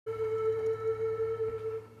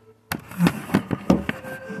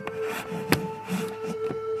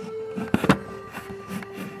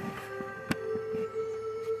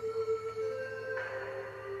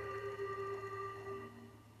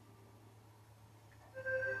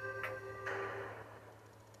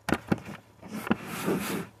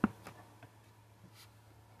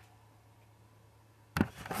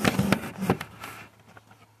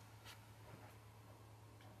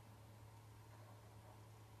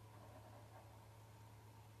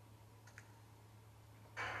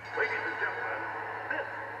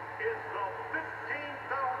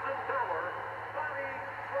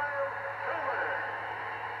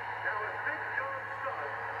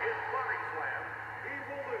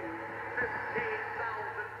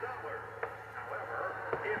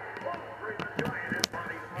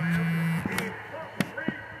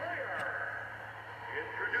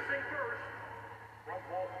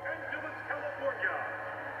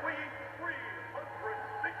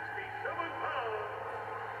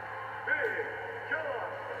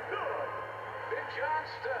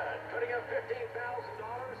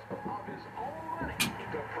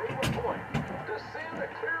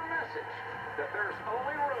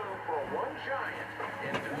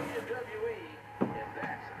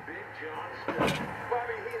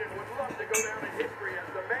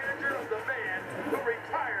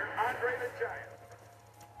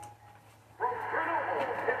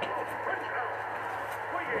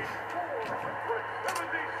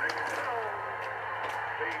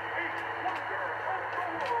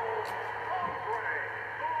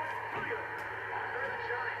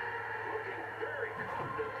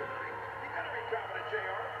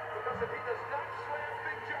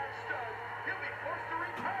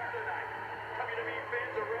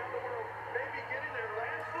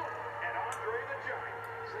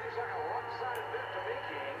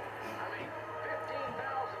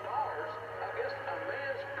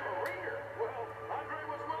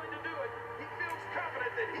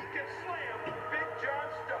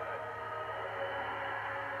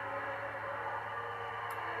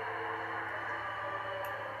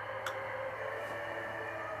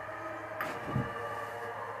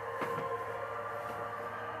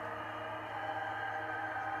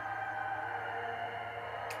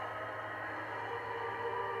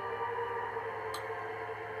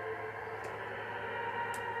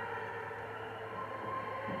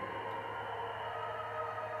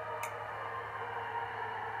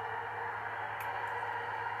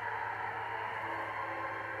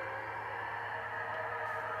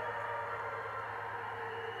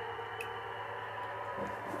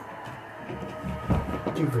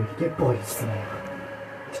Get ready to get body slammed.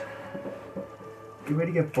 Get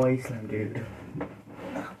ready to get body slammed, dude.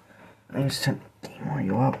 I just turn the game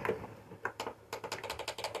audio up.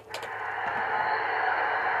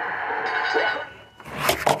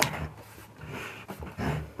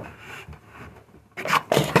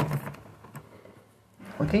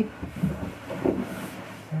 Okay.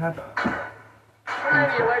 Yep.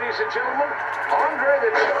 Thank you, ladies and gentlemen. Andre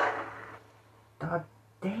the God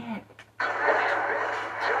damn.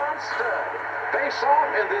 Face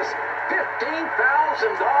off in this $15,000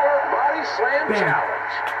 body slam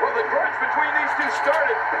challenge. Well, the grudge between these two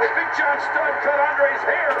started when Big John Studd cut Andre's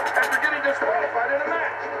hair after getting disqualified in a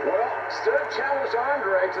match. Well, Studd challenged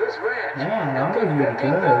Andre to this match. Yeah, and put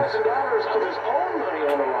 $15,000 of his own money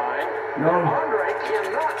on the line. No. Andre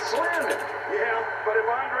cannot slam him. Yeah, but if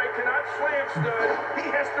Andre cannot slam Studd, he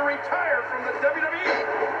has to retire from the WWE.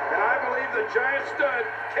 And I believe the Giant Studd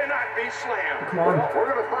cannot be slammed. Come on. Well,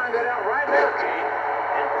 we're going to find that out right now, King.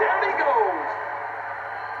 And down he goes.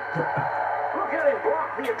 Look at him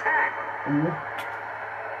block the attack.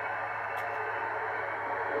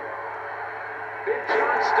 Big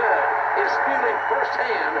John Studd is feeling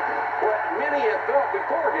firsthand what many have felt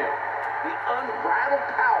before him. The unbridled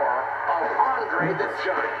power of Andre the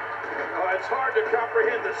Giant. Oh, it's hard to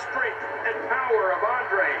comprehend the strength and power of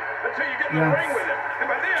Andre until you get in the ring with him. And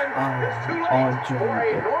by then, it's too late. For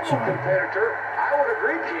a normal competitor, I would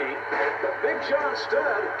agree, King, but Big John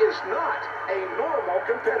Studd is not a normal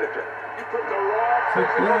competitor. You put the raw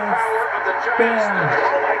physical power of the Giant Studd.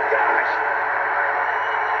 Oh, my gosh.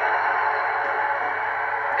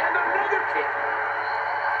 And another kick.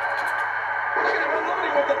 Look at him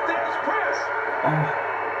unloading with the Dennis press.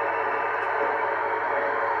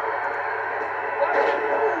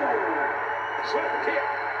 Swift kick.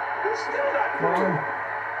 It's still not through.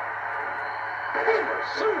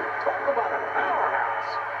 Pursuit. Talk about a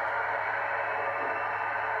powerhouse.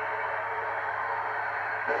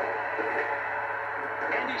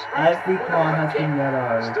 And he's Every call has been let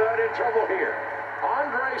out. Studd in trouble here.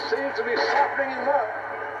 Andre seems to be softening him up,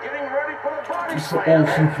 getting ready for the body slam.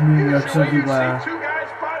 Awesome communities Usually you everywhere. see two guys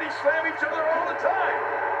body slam each other all the time.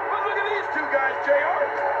 But look at these two guys, JR.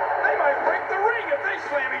 They might break the ring if they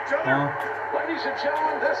slam each other. Ladies and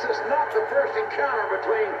gentlemen, this is not the first encounter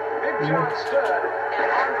between Big John Studd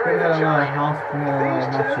and Andre the Giant.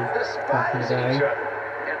 These two despise each other.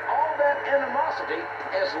 animosity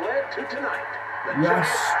has led to tonight. The Yes, Giant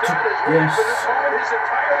Stud is waiting yes. for this moment. His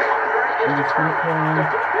entire Andre is Yes, determined to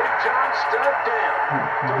put Big John Stud down.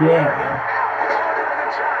 To Yeah. wear him out. Andre the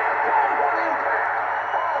Giant, one impact.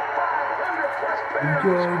 All 500 plus pounds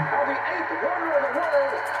Good. of the eighth wonder of the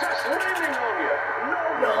world just landing on you. No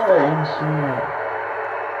Oh, mistakes. yeah.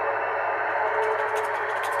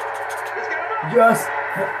 He's got him up. Yes.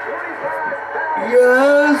 25,000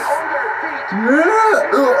 Yes. on their feet.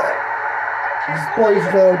 Yeah. Ugh. This boy's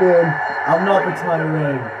golden. I'm not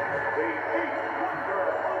retiring.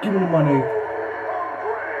 Give me the money.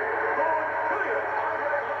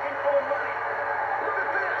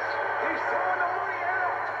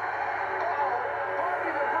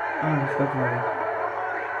 Oh, let's go for it.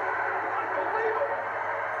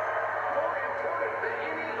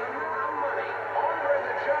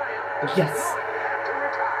 Yes.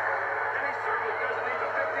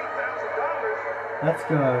 Let's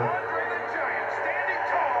go.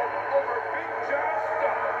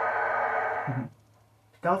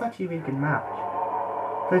 That was actually a really good match.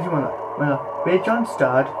 First you want Big John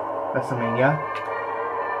Stud, WrestleMania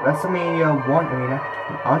 1 Arena,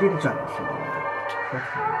 and Andre the Giant WrestleMania.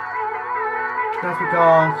 That's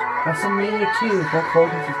because WrestleMania 2, Hulk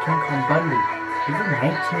Hogan vs. King Kong Bundy. This is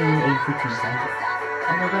 1986 in December.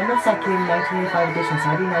 On November 2nd, 1985 edition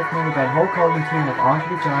Saturday Night Main Event, Hulk Hogan teamed with Andre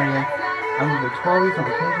the Giant and the victorious of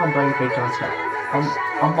the King Kong Bundy Big John Stud.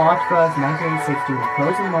 On March 1st, 1986, during the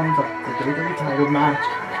closing moments of the WWE title match,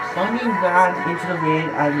 Bundy ran into the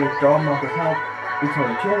ring and with Don Marco's help, until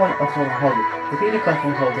the 2-1 of Hogan, defeated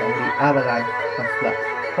Question Hogan with the avalanche of Splat.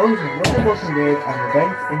 Hogan was working weird and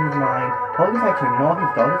revenge in his mind. Hogan tried to ignore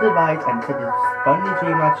his daughter's advice and said his Bundy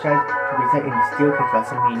dream match to be set in the Steel Cage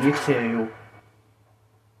WrestleMania 2.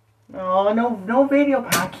 Oh, no video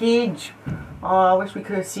package. Oh, I wish we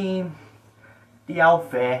could have seen the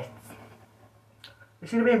outfit. There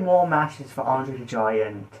should have been more matches for Andre the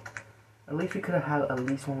Giant. At least we could have had at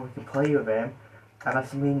least one where we could play with him at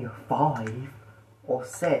WrestleMania 5 or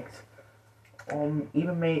 6.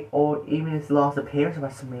 Even his last appearance at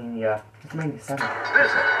WrestleMania 7. This is the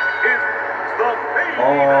main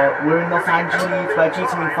Oh, we're in Los Angeles where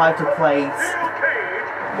GTA 5 took place. Steel Cage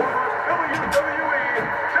for the WWE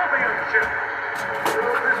Championship. So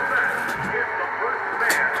this match is the first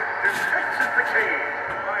man to exit the cage,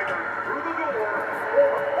 either through the door or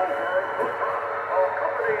over the top.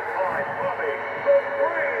 Accompanied by Bobby the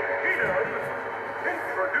Brain Heenan,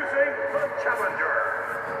 introducing the challenger.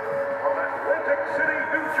 From Atlantic City,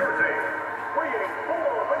 New Jersey, weighing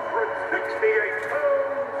 468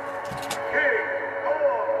 pounds, King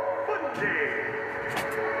Kong Bundy.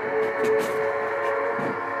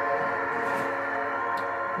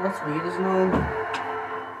 What's weird is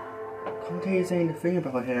commentator saying the thing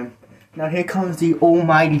about him. Now here comes the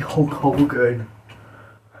almighty Hulk Hogan.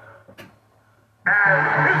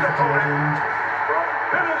 And his opponent, from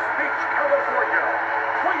Venice Beach, California,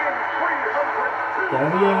 weighing 302 There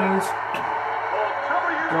he is. the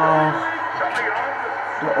WWE champion,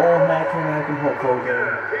 The all-American Hulk Hogan.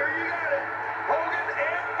 Here you got it. Hogan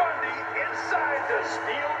and Bundy inside the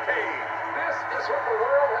steel cage. This is what the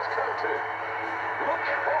world has come to. Look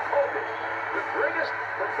at Hulk Hogan, the greatest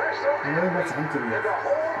professional That's athlete empty. in the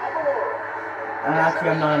whole of the world. Actually,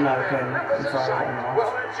 I'm not American. I'm sorry, I'm not. Well,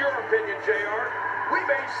 that's your opinion, JR. We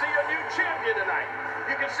may see a new champion tonight.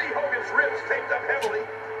 You can see Hogan's ribs taped up heavily.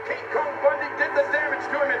 King Kong Bundy did the damage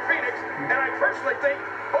to him in Phoenix, and I personally think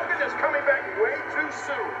Hogan is coming back way too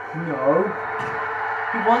soon. No.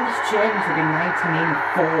 He won this championship in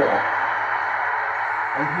 1984.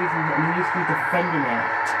 And he's been defending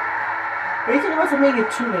it. Basically, WrestleMania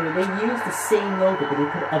 2 in it, they used the same logo, but they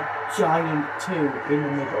put a giant 2 in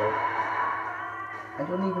the middle. I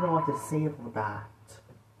don't even know what to say about that.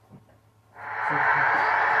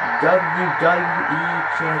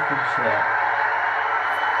 WWE Championship.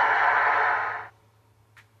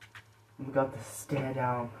 We got the stare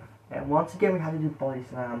down. And once again, we had to do body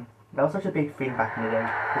slam. That was such a big thing back in the day.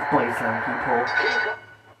 This body slam, people.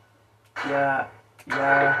 Yeah.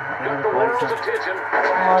 Got the world's attention.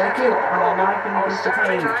 Oh, they did. Oh, now I can On use the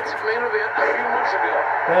Saturday tape. night's main event a few months ago.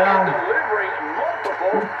 Yeah. Delivering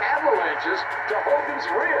multiple avalanches to Hogan's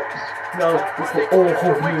ribs. No, it's for all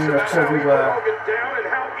Hulk units everywhere. Hogan down and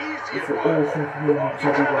how easy It's it for all was. Hulk units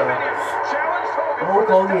everywhere. Challenged Hogan Hulk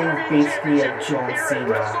for Hogan the is basically a championship John here at Cena.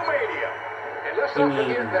 WrestleMania. And let's not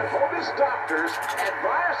forget that Hogan's doctors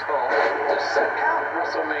advised Hulk to set out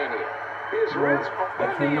WrestleMania. His ribs I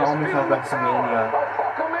cannot miss out WrestleMania.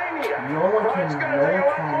 No one can miss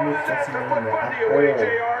WrestleMania at all.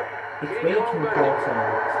 It's way too important.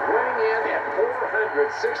 Weighing in at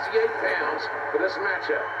 468 pounds for this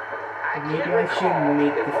matchup. Maybe I should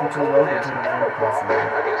make this into a logo to the one possible.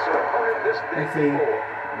 Let's see.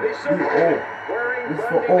 It's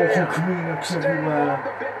for all communities everywhere.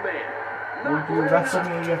 We'll do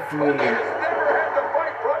WrestleMania 3.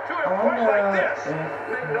 I wonder if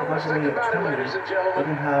WrestleMania 20 they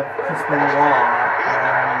can have Chris Benoit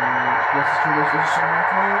and what's his Shawn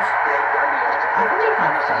Michaels? I think they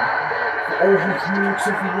have some. For all communities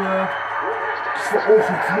everywhere. Just for all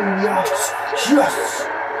communities. Yes!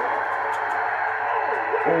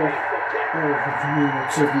 All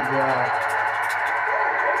communities everywhere.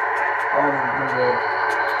 Oh my god.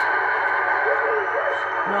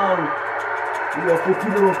 No! We are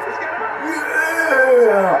putting up.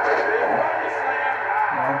 Yeah!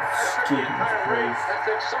 Oh, stupid place. How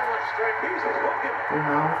is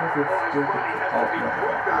this stupid? Oh no.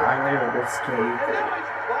 I know this cave.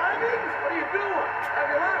 What are you doing? Have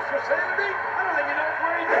you lost your sanity? I don't think you know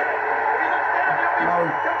where he's at. If he looks down,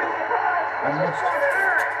 you'll be surprised. I must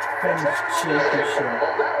finish checking shit.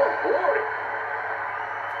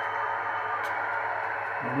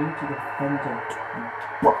 I need to defend it.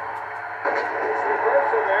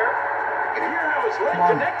 Reversal there. You can hear how his leg Come on,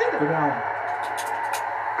 connected. go down.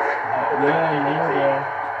 Yeah.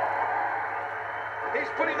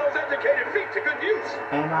 He's putting those educated feet to good use.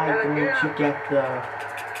 Am I going to get the...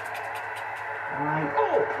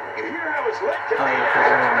 Oh, you hear how his leg Oh, connected. it's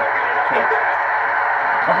a win. Okay.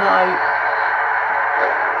 Alright.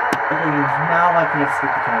 Okay, now I can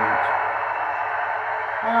escape the cage.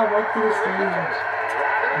 Oh, what do you see?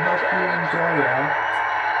 I hope you enjoy it.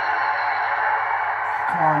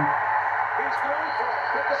 Come on. He's going for a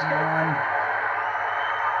quick Come escape. on.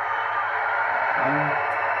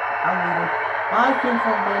 I'm leaving. I think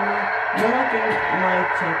I'm Benny. You're not getting my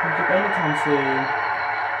championship anytime soon.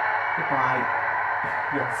 Goodbye.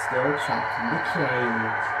 You're still trapped in the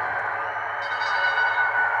cage.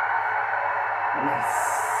 Nice.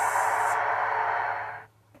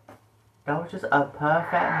 That was just a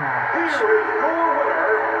perfect match. Here is your winner,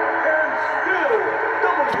 and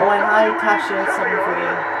still Oh, and hi, Tasha, 73.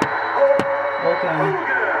 Welcome.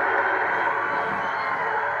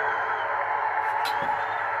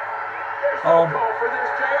 Oh,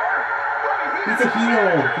 he's a heel.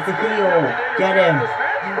 He's a heel. Get him.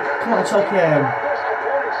 Come on, choke him.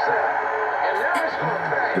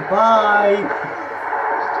 Goodbye.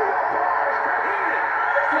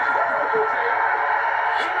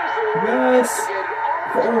 Yes.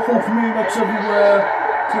 For all of me, that's everywhere.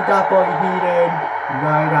 Keep that body beating.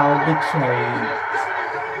 Right out the cage.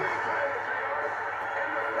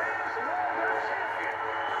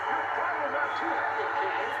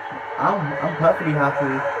 I'm perfectly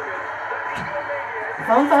happy. The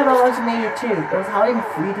fun fact about WrestleMania 2, it was held in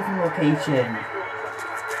 3 different locations.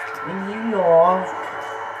 In New York,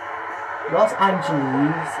 Los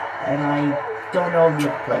Angeles, and I don't know the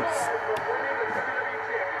other place.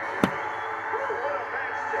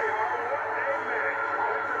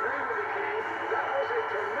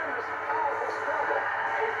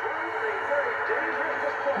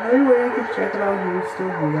 Anyway, I can check it out who's still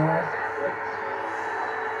here.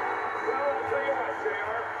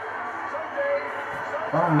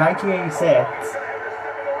 Oh, 1986.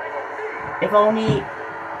 If only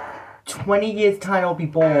 20 years time I'll be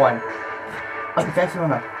born. Okay, that's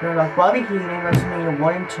remember. There was Bobby Heenan in WrestleMania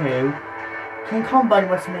 1 and 2, King Kong Bunny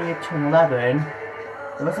WrestleMania 2 and 11,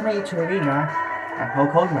 the WrestleMania 2 Arena, and Hulk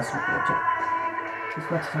Hogan WrestleMania 2. This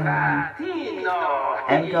was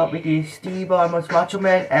MW, Steve, Most Macho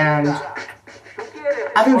Man, and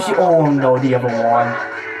I think we should all know the other one.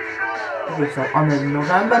 Okay, so on the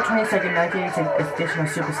November 22nd, 1986 edition of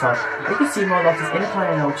Superstar, Ricky Seymour lost his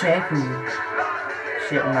Intercontinental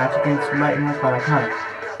Championship match against Mighty Mouse by Iconic.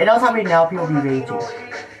 It also happening now, people will be raging.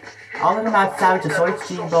 All of the match Savage, the Soy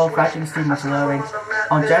Steamboat, Fracturing Steve Mussolini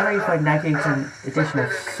on January 3rd, 1986 edition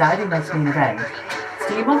of Saturday Night's Main Event.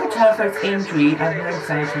 Steamboat returned for his injury and he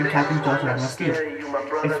Savage from Captain Josh and Steve.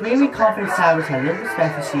 Extremely confident Savage had little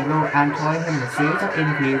respect for Steamboat and told him in a series of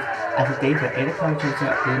interviews as a day for 8 o'clock to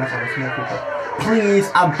pretty much all the small people. Please,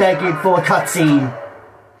 I'm begging for a cutscene.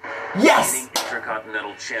 Yes!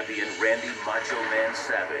 Intercontinental Champion Randy Macho Man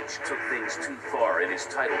Savage took things too far in his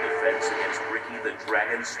title defense against Ricky the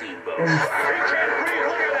Dragon Steamboat.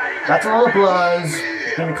 That's all the blurs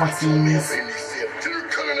in the cutscenes.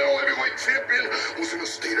 Intercontinental Heavyweight Champion was in a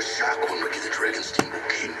state of shock when Ricky the Dragon Steamboat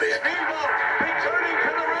came back. Returning to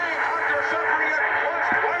the ring after suffering a clutch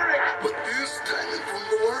firing. But this time, in front of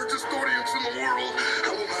the largest audience in the world,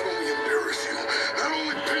 I will not only embarrass you, not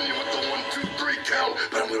only pin you with the 1, 2, 3 count,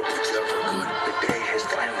 but I'm going to put you up for good. The day has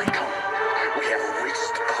finally come. We have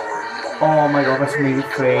reached our moment. Oh my god, that's really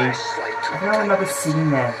free. I don't remember seeing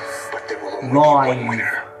this. But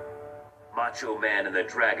live. Macho Man and the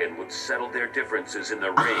Dragon would settle their differences in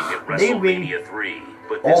the ring at WrestleMania 3.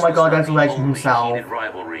 But oh my god, that's a legend himself.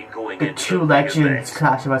 Rivalry going the into two legends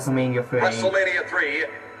clash at WrestleMania 3. WrestleMania 3,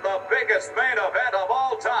 the biggest main event of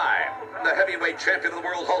all time. The heavyweight champion of the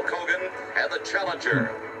world, Hulk Hogan, and the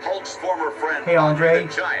challenger, Hulk's former friend, Hey Andre,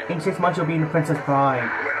 the Giant. in 6 months you'll be in the Princess Bride. When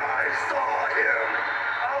I saw him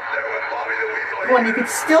out there with Bobby Louie. Come on, you can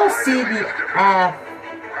still see the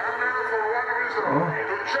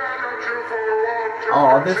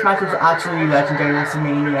Oh, this match was actually legendary at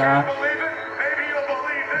WrestleMania.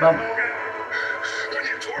 But When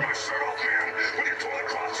you tore my shirt off, man. When you tore the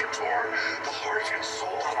cross, you tore the heart and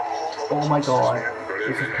soul out of all the oh my god,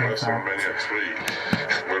 this is perfect.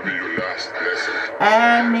 will be your last lesson.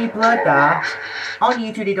 And the blood bath. On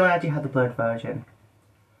YouTube they don't actually have the blood version.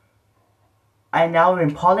 And now we're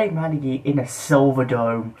in Parlay Manigi in a Silver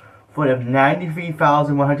Dome full of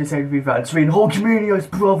 93,173 fans. We're in Hulkamania's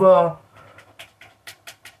brother.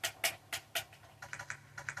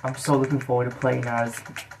 I'm so looking forward to playing as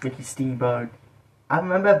Ricky Steamboat. I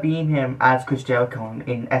remember being him as Chris Jericho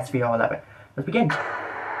in SVR 11. Let's begin.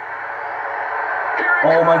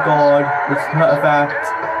 Oh my god, it's perfect.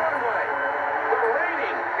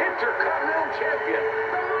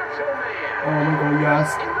 Oh my god,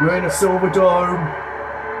 yes. We're in a Silver Dome.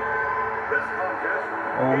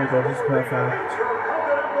 Oh my god, this is perfect.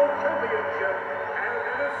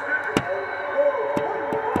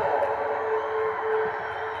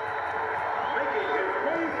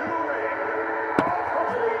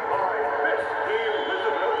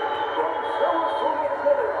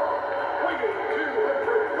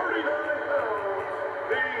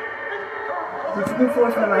 We're looking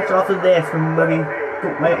forward to the match after this when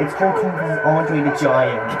it's Hulk Hogan vs Andre the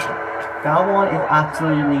Giant. That one is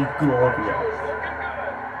absolutely glorious.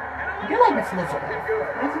 I feel like this is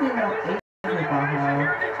about her.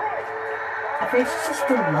 I think she's just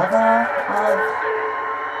the lover of.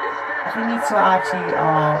 I think it's to actually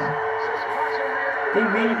they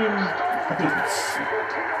really didn't.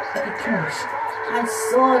 I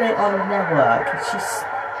saw it on the network. She's.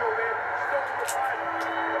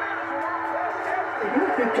 They did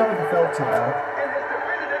a good job with the filter.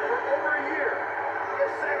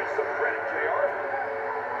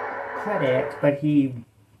 Credit, but he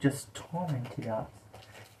just tormented us.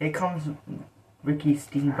 Here comes Ricky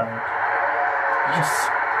Steamboat. Just,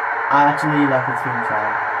 I actually love his theme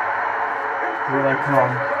song. Here I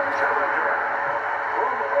come.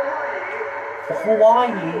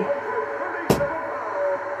 Hawaii.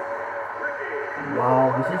 Wow,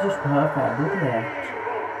 this is just perfect, isn't it?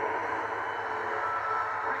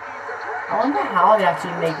 I wonder how they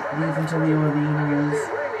actually make these into real arenas.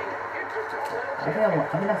 I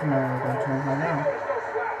think that's another one I'm going to try right now.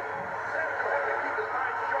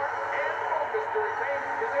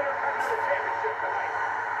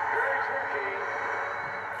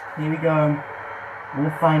 Here we go.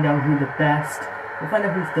 We'll find out who's the best. We'll find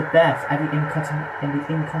out who's the best at the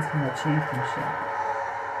Intercontinental Championship.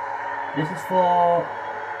 This is for.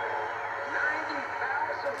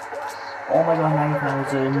 Oh my god,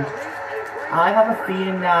 9,000. I have a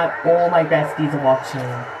feeling that all my besties are watching.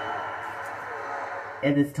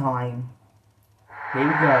 It is time. Here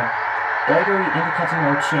we go. WWE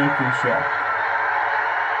Intercontinental Championship.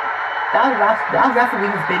 That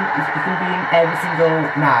referee has been going to be in every single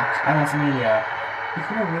match at WrestleMania. He's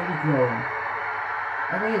gonna really grow.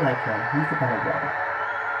 I really like him. He's the better one.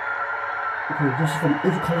 Okay, this is for the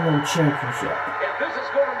Intercontinental Championship. And this is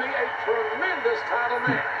going to be a tremendous title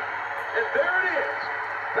match. And there it is.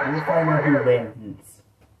 We'll find out who wins.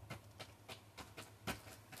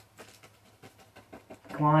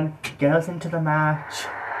 Come on, get us into the match.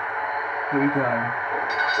 Here we go.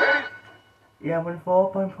 Yeah, when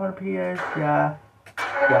 4.4 appears, yeah.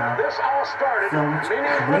 This all started So,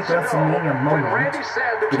 make WrestleMania moment.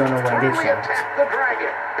 We don't know when it is yet.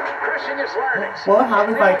 What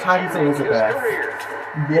happened if I attacked Elizabeth?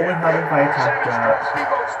 What would happen if I attacked her?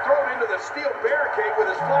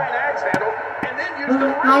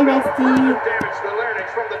 Hi, Bestie.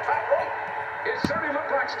 It certainly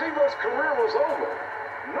looked like Steve-O's career was over.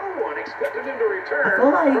 No one expected him to return. I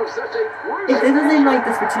feel like if this isn't like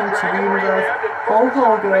this between two universe, Hulk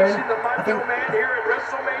Hogan, I think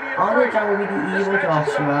Andre the Giant will be the evil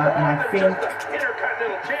Joshua, and I think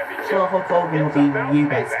Hulk Hogan will be you,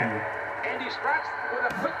 Bestie. And he strikes with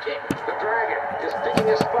a quick kick. The Dragon is picking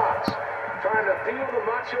his spots, trying to feel the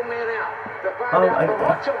Macho Man out to find out the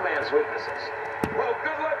Macho Man's weaknesses. Well,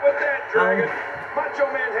 good luck with that, Dragon. Macho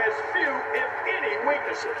Man has few, if any,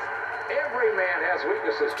 weaknesses. Every man has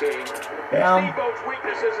weaknesses, King. Bam. Steamboat's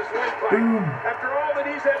weaknesses is windpipe. Boom. After all that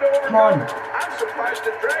he's had to Come on. overcome, I'm surprised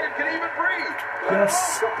the Dragon can even breathe.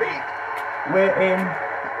 Yes. Compete. We're in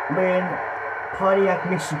Pontiac,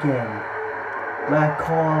 Michigan, where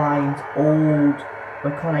Carline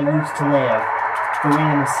used to live. We're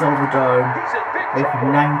in the Silver Dome He's in big with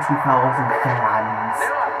trouble. 90,000 fans.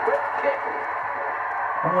 Now a quick kick.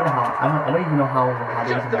 I wonder how, I don't even know how they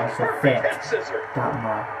Just even a managed to perfect fit head scissor. that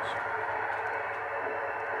much.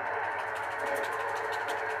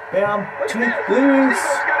 Bam, Look at take this. this!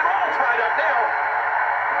 Steamboat's got him all tied up now.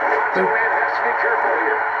 Macho Man has to be careful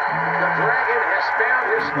here. The Dragon has found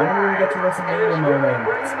his When are we gonna get to stride WrestleMania and is really moment?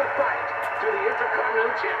 bringing the fight to the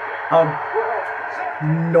Intercontinental Champion. Well, Well,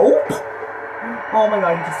 nope! Oh my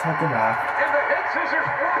god, he just had the back. and the head scissors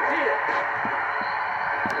locked in.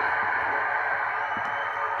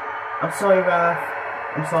 I'm sorry, Raf.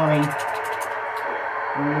 I'm sorry.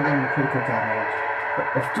 We're doing critical damage.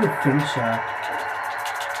 But let's do a finisher.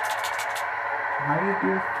 How do you do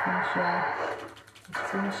a finisher?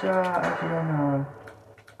 Finisher, I actually don't know.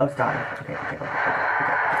 Oh, it's done. Okay. And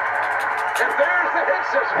there's the head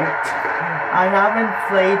scissors. I haven't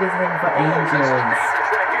played this thing for ages.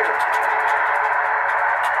 Right here.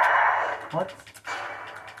 What?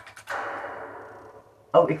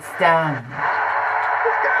 Oh, it stands.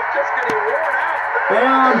 This guy's just getting worn out.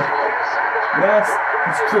 Bam! Yes,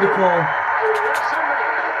 it's critical. A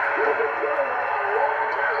WrestleMania would have been put away a long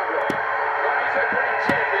time ago. Well, he's a great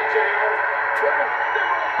champion, JR.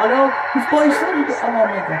 Oh no, he's body slammed me. Oh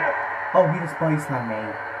my god. Oh, he just body slammed me.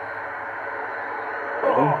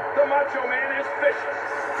 Oh, the Macho Man is vicious.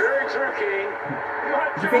 Very true, King.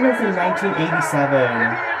 The thing is in 1987. If he hits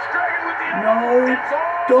Dragon with the No, it's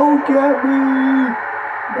all don't over. get me.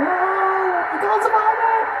 No, I can't survive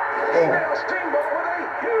it. Female Steamboat with a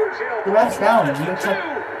huge elbow. The ref's down. You Two. attack.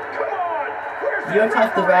 Come on. Where's You attack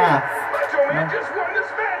the ref. Macho Man No. just won this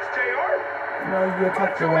match, JR. No, you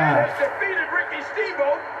attack the Macho Man ref. has defeated Ricky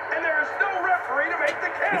Steamboat, and there is no referee to make the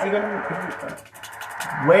count. Is he gonna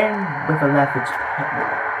win with a leverage pin?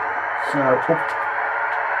 So,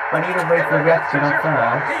 I need to wait for the ref to get up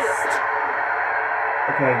first.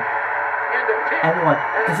 Okay, And a kick. everyone,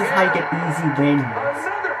 this is how you get easy wins.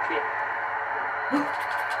 Another kick.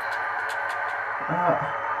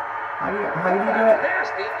 How do you do it?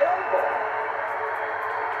 Nasty elbow.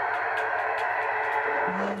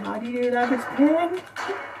 How do you do leverage pin?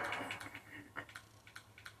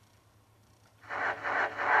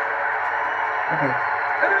 Okay,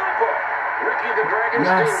 An elbow. Ricky the Dragon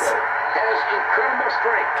Yes. Steamboat has incredible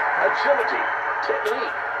strength, agility,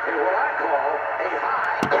 technique, and what I call a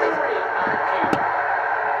high ring IQ.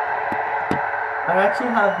 I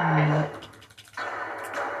actually have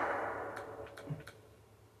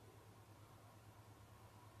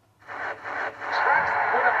Strikes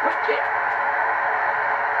with a quick kick.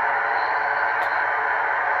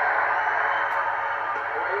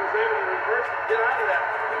 Boy, he was able to reverse and get out of that.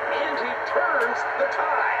 And he turns the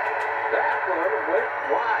tide. That one went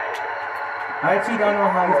wide. I actually don't know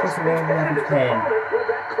how you're supposed to win with a leverage pin. With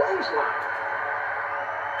that clothesline.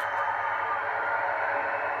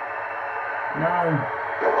 No.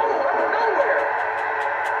 Oh, out of nowhere.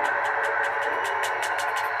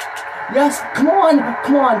 Yes, come on,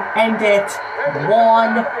 end it.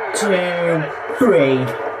 1, 2, 3.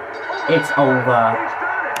 It's over.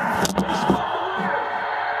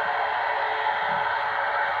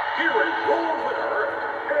 Here is your winner,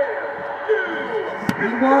 and We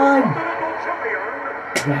won. Continental champion,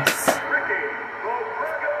 Yes. Ricky the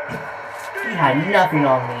Dragon He had nothing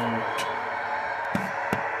on me.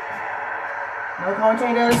 No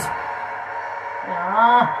commentators.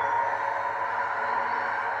 Ah.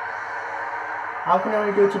 How can I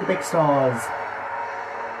only do it to the big stars?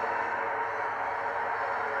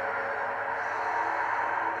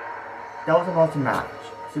 That was an awesome match.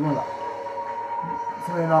 Similar.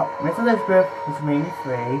 Miss Elizabeth WrestleMania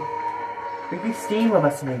 3. Ricky Steamboat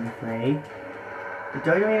WrestleMania 3. The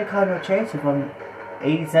WWE Intercontinental Championship from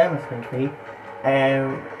 87 WrestleMania 3.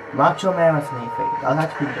 And Macho Man WrestleMania 3. That was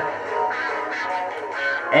actually pretty good.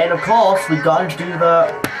 And of course, we gotta do the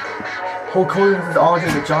Hulk Hogan vs. Andre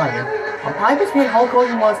the Giant. On Piper's Pin, Hulk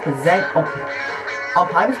Hogan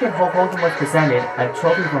was presented a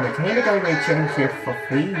trophy for maintaining the WWE Championship for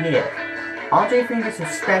 3 years. Andre being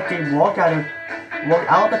disrespected, walked out of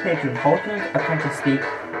the picture in Hogan's apprentice speak.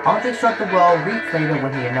 Andre struck the world weeks later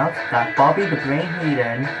when he announced that Bobby the Brain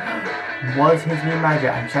Heenan was his new manager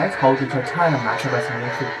and challenged Hogan to a title match at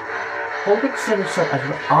WrestleMania 3. Hogan stood and shook as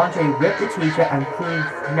Andre ripped the t-shirt and pulled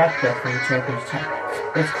necklace from the champion's check.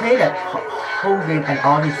 It's clear that Hogan and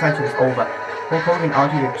Andre's friendship is over. Hulk Hogan and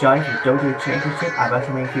Andre the Giant for the WWE Championship at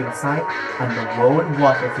WrestleMania 35, and the world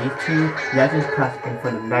was as these two legends clashed in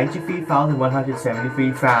front of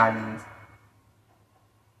 93,173 fans.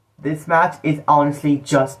 This match is honestly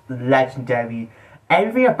just legendary.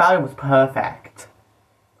 Everything about it was perfect.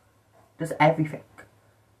 Just everything.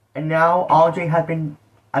 And now Andre has been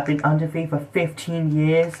undefeated for 15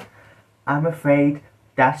 years. I'm afraid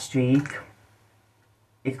that streak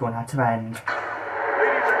is going to have to end.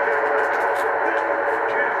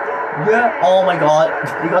 Yeah, oh my god,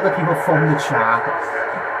 you got the people from the chat.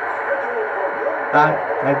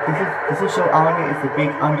 This is show Andre is the big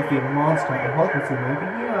undefeated monster and hopelessly maybe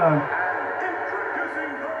here.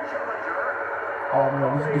 Oh my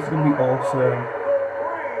god, this is gonna be awesome.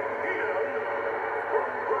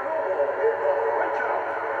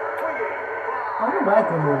 I don't know why I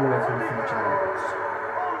go over this with the Giants.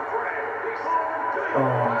 Oh,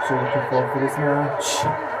 I'm so looking forward for this match.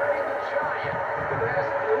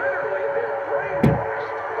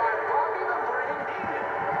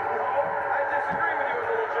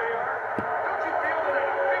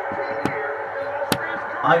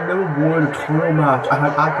 I never won a title match. I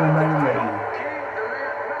had Aqua memory.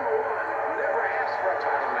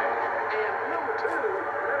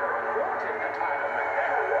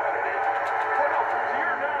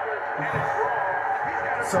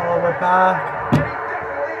 So we're back.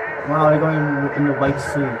 Wow, they're going in the white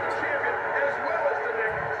suit.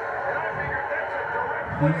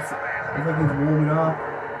 It's like he's warming up.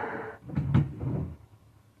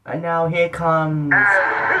 And now here comes.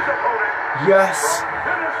 Yes!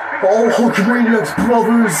 Oh, Hulkamaniacs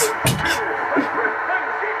brothers!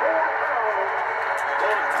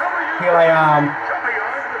 Here I am.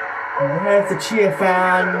 There's the cheer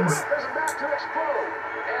fans.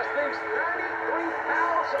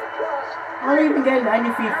 I don't even get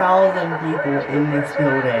 93,000 people in this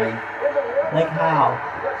building. Like how?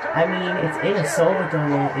 I mean, it's in a silver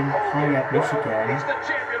dome in Pontiac, Michigan.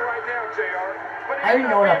 I didn't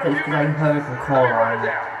know that place because I heard from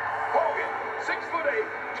Caroline.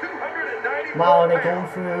 Wow, they're going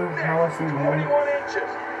through how I see one.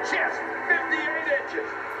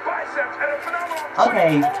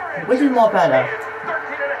 Okay, which is more better?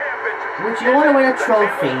 Would you want to win a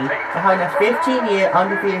trophy for having a 15-year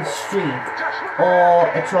undefeated streak,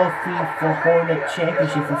 or a trophy for holding a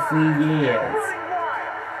championship for 3 years?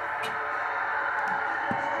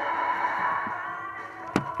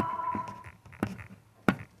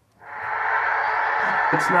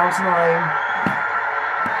 It's now time.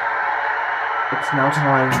 It's now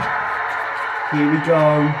time. Here we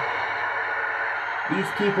go.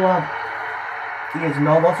 These people have... He has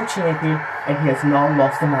not lost a champion, and he has not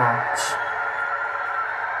lost a match.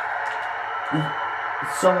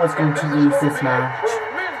 Someone's going to lose this match.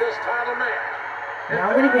 Now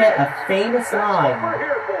I'm going to get a famous line.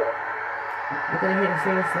 We're going to hear the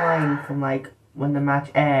famous line from, like, when the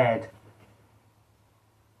match aired.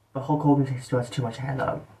 But Hulk Hogan still has too much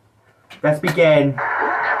hello. Let's begin.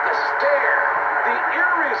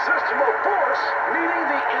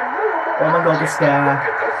 Oh my god, the stare.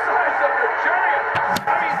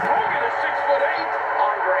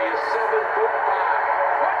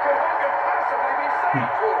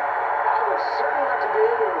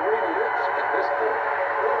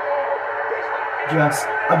 Yes,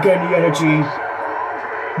 I'm getting the energy.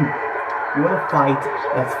 You wanna fight?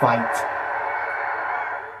 Let's fight.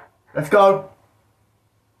 Let's go.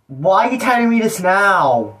 Why are you telling me this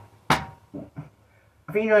now? I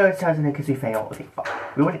think you know it's telling me because we failed. Okay, fuck.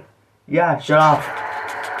 We wouldn't. Yeah, shut up.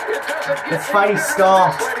 This fighting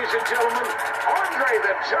stopped.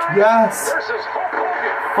 Yes.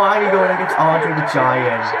 Finally going against Andre the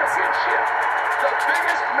Giant.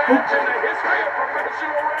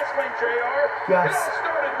 Yes.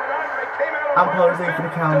 I'm posing for the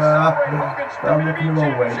camera, but I'm looking the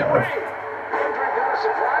wrong way though.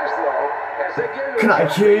 Can I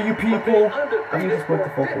hear you people? I need to break the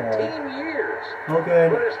fourth wall.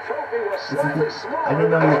 Hogan, I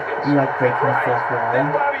didn't know you like breaking the fourth wall.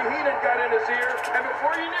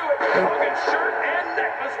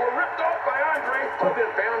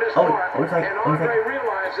 Oh, I was like,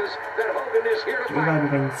 you guys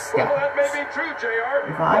have been steps.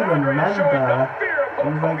 If I remember, it was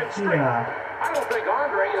like here.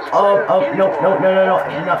 Oh, no,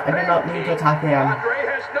 I did not mean to attack him.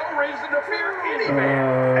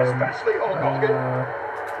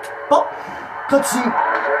 Oh, cutscene.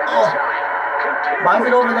 Oh, why is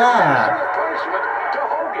it over there?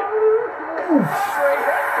 Oof.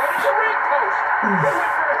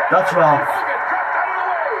 That's rough.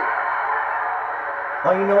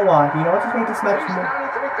 Oh, you know what? Just make this match more.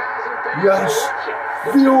 Yes!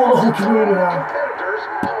 Feel the whole community now. competitors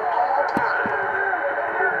of all time.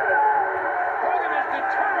 Hogan is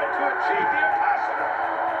determined to achieve the impossible.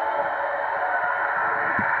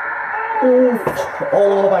 Oof.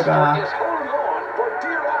 Oh my god. Is holding on for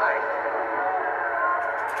dear life.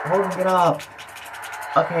 Holding it up.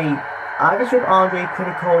 Okay, I just with Andre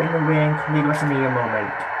critical in the ring to lead WrestleMania moment.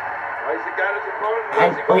 He's got his opponent.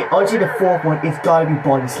 And okay, honestly the fourth one is gotta be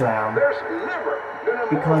Body Slam. There's never been a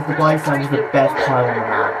Because the Body Slam is the best part of the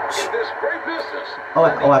match. in this great business. Oh, I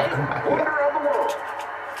have to come back Wonder here. of the world.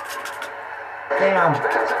 Damn.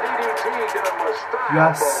 That's a DDT to the mustache,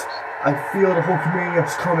 Yes, folks. I feel the whole community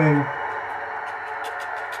is coming.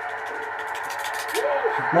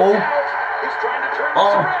 Whoa. He's trying to turn this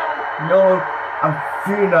Oh, around. no. I'm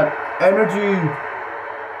feeling that energy.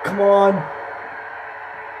 Come on.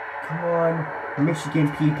 Come on, Michigan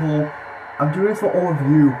people. I'm doing this for all of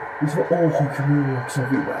you. This is for all whole communities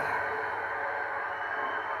everywhere.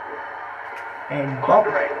 And bop.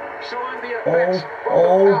 Andre showing the Oh, effects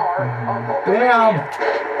oh, of the power of bam.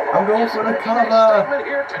 Hulkamania. I'm going for the Making a cover. statement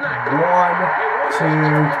here tonight. 1, 2.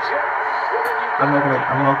 I'm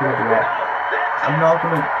not gonna do it. I'm not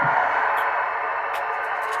gonna.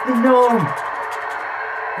 No.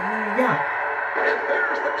 Yeah. And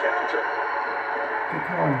there's the counter. Okay,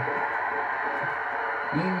 come on.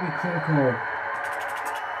 You need to be critical.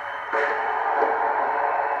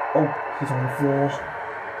 Oh, he's on the floor.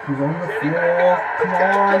 He's on the floor. Come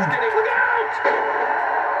on. Look out!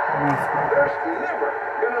 Nice. There's never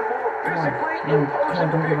been a more physically No, come on, imposing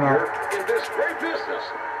don't give figure up. in this great business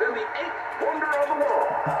than the eighth wonder of the world.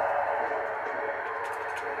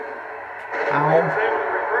 Ow. Able to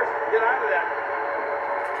reverse and get out of that.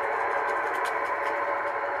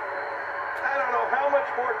 I don't know how much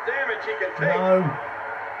more damage he can take. No.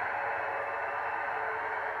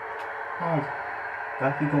 Head.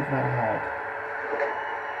 Gotta keep going for that head.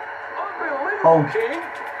 Unbelievable, Oh. King.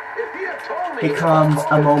 If he had told me Here that comes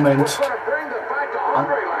a Hogan moment. was gonna bring the fight to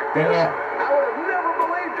Andre like dang this, it. I would have never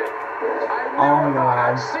believed it. I Oh never my thought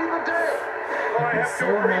God. I'd see the day. Well, I have It's to so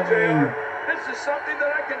agree, heavy. JR. This is something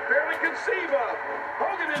that I can barely conceive of.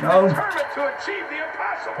 Hogan is No. determined to achieve the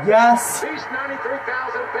impossible. Yes. These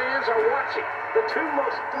 93,000 fans are watching. The two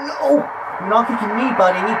most No. You're not kicking me,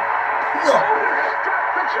 buddy. No. Hogan has struck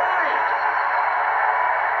the giant.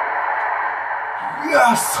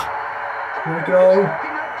 Yes. Here we go.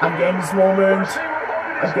 I'm getting this moment.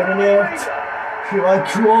 I'm getting it. Here I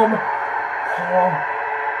come. Oh.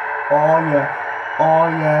 Oh yeah. Oh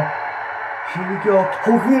yeah. Here we go.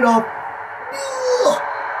 Hook it up. Ugh.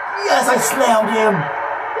 Yes, I slammed him.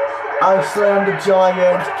 I slammed the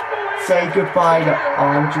giant. Say goodbye to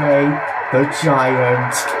Andre the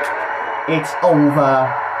Giant. It's over.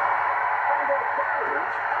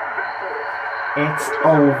 It's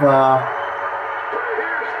over.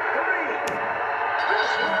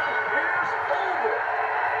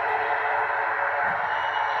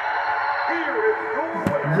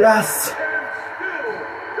 Yes.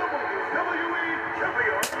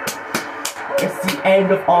 It's the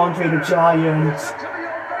end of Andre the Giant.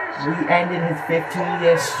 We ended his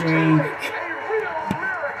 15-year streak.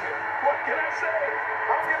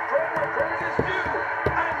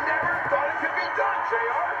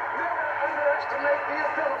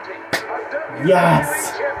 Yes,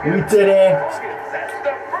 we did it. That's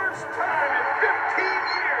the first time in 15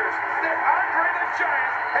 years that Andre the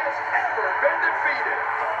Giant has ever been defeated.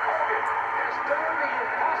 Hogan has done the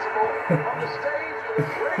impossible on the stage of the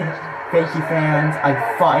greatest. Thank you, fans. I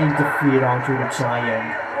finally defeated Andre the Giant.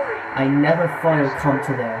 I never thought it would come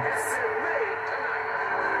to this.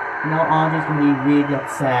 Now Andre's gonna be really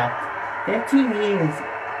upset. 15 years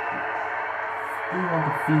being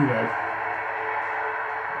undefeated.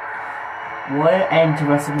 What an end to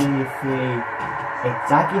WrestleMania 3.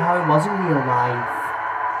 Exactly how it was in real life.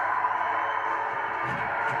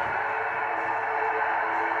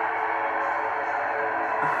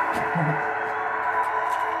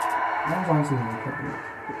 That was honestly really good.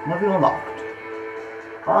 What have we unlocked?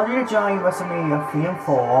 Andre the Giant WrestleMania 3 and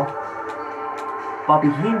 4. Bobby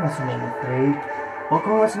Heenan WrestleMania 3.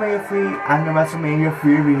 Welcome to WrestleMania 3 and the WrestleMania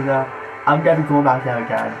 3 arena. I'm never going back there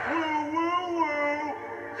again.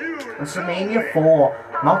 WrestleMania 4,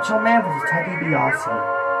 Macho Man vs Teddy DiBiase.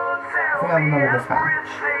 I think I remember this match.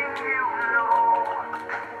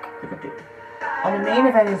 On the main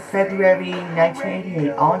event in February 1988,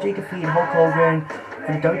 Andre defeated Hulk Hogan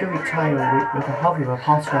for the WWE title with the help of a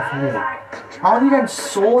pulse referee. Andre then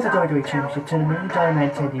sold the WWE Championship to the main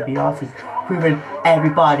giant Teddy DiBiase, proving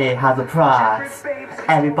everybody has a price.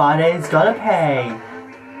 Everybody's gotta pay.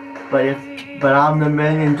 But I'm the $1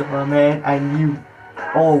 million man and you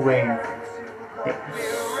always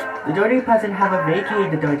The WWE president have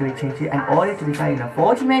vacated the WWE Championship and ordered to be fighting in a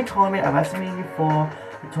 40-man tournament at WrestleMania 4.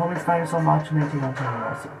 The tournament's final saw Macho Man take on Tony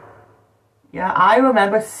Nese. Yeah, I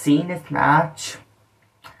remember seeing this match.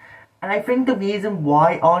 And I think the reason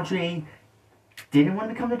why Andre didn't want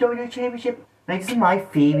to become the WWE Championship, like, this is my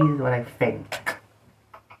theory, is what I think.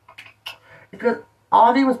 It's because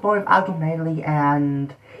Andre was born with acromegaly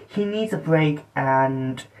and he needs a break,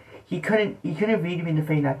 and he couldn't really be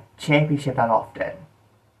defending that championship that often.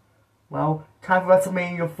 Well, time for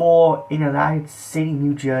WrestleMania 4 in Atlantic City,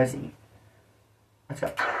 New Jersey. Let's go.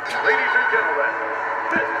 Ladies and gentlemen,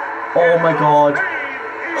 Oh my god.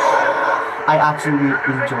 I actually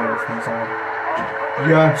enjoy this theme song.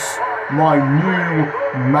 Yes, my new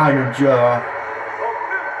manager.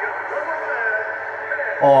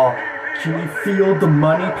 Oh, can you feel the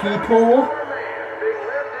money, people?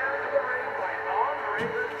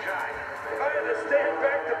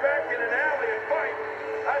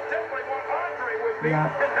 Yeah.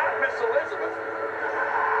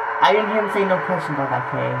 I didn't hear him say no question about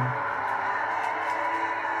that, King.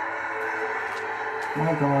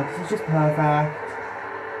 My god, this is just perfect.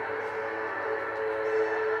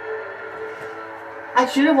 I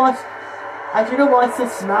should have watched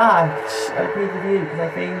this match at the pay-per-view because I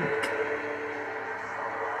think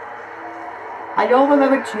I don't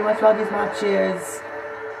remember too much about these matches.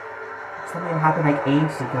 Something happened like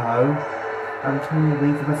ages ago. I'm turning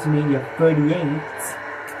away for WrestleMania 38.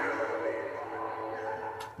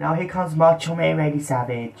 Now here comes Macho Man Randy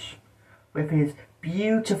Savage with his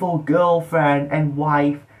beautiful girlfriend and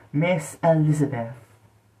wife, Miss Elizabeth.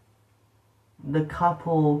 The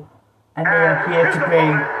couple, and they are here to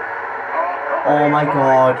bring. Oh my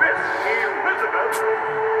god.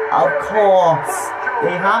 Of course,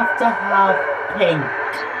 they have to have pink.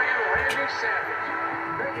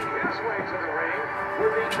 We're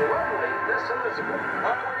going to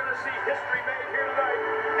see history made here tonight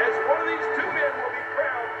as one of these two men will be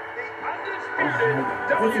crowned the undisputed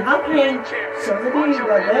WWE Champion.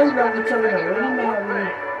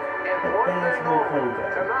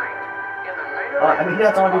 I mean,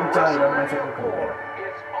 that's all the giant on my second goal.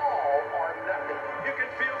 It's all or nothing. You can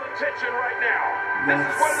feel the tension right now. This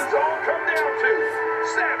is what it's all come down to.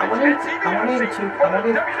 Savage and DiBiase for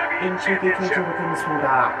the WWE Championship.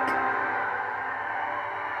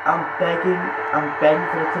 I'm begging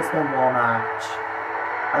for the Chris Benoit match.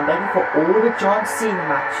 I'm begging for all the John Cena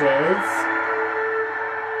matches.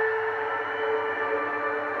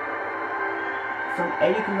 Some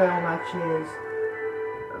Eddie Guerrero matches.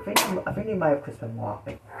 I think they might have Chris Benoit.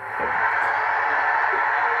 That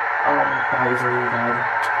was really bad.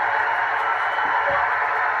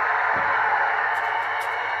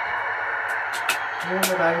 Yeah,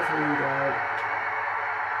 that was really bad.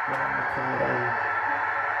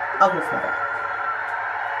 I'll just have it.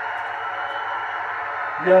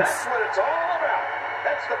 Yes. That's what it's all about.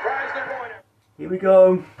 That's the prize they're going after. Here we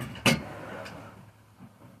go.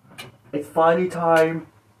 It's finally time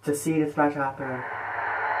to see this match happen.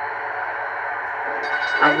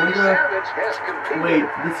 I wonder. Wait,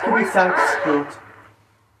 this could be Savage Sport.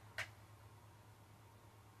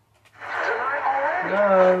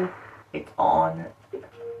 No, it's on.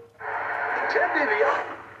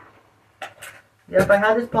 Yep, I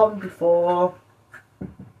had this problem before.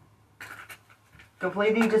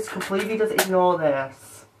 Completely just ignore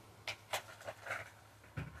this.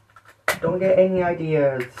 Don't get any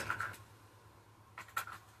ideas.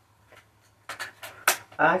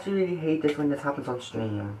 I actually really hate this when this happens on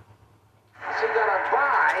stream. He got a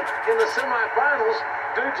bye in the semifinals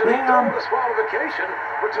due to the double disqualification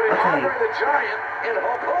between Andre the Giant and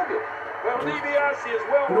Hulk Hogan. Well, DiBiase is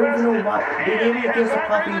well I don't even know why. They didn't even give us a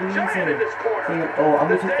proper reason. Saying, oh, I'm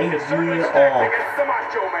going to take a year off.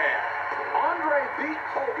 Andre beat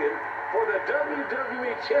Hogan for the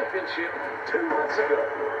WWE Championship 2 months ago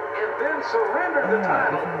and then surrendered the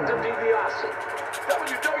title to DiBiase.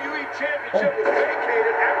 WWE Championship was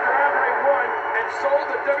vacated after Andre won and sold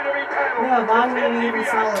the WWE title. Yeah, why didn't you even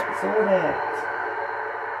sold it?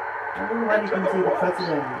 I don't know why you can see the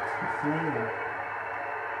president. His name.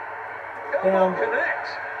 Elbow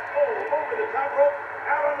connects. Oh, over the top rope,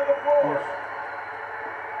 out onto the floor.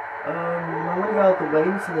 I'm gonna go out the way,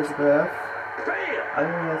 Miss Elizabeth. Bam! I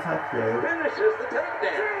don't want to attack you. Finishes the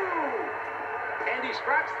takedown. And he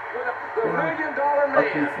strikes with the $1 million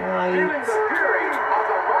man, feeling the fury of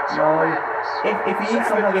the Macho Madness. If you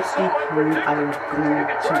somehow get DQ'd, I'm going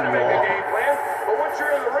to law. But once you're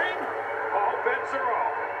in the ring, all bets are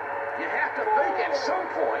off. You have to think at some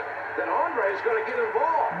point that Andre is going to get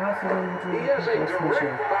involved. He has a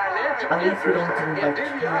direct financial interest in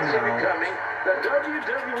DiBiase becoming the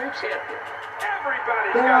WWE champion.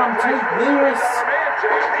 Everybody's Damn, got a take place for a this. $1 man,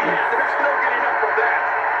 Jay, and there's no getting up from that.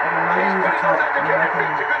 I'm He's not putting those even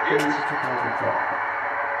educated feet to good use. the top.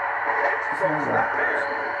 It's from that. there.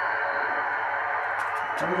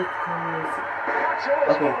 Macho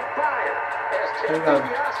is Okay. on fire as Here we Ted go.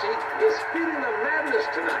 DiBiase is feeding the madness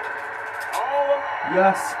tonight. All of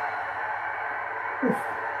Yes. Oof.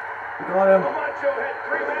 We got him. the Macho had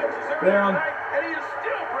 3 matches earlier Down. tonight, and he is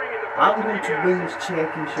still bringing the I'm fight to going to DiBiase. win this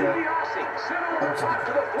championship. DiBiase sent him on top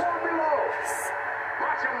to the floor below.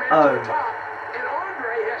 Macho Man Oh. to the top, and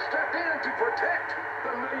Andre has stepped in to protect the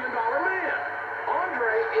 $1 Million Man.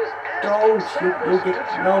 Andre is asking Don't. Savage You'll to get.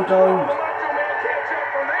 jump. No, The don't. Macho Man can't jump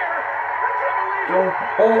from there. I can't believe it. Don't.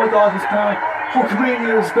 Oh my god, he's back.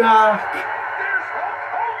 Hulkamania is back. There's Hulk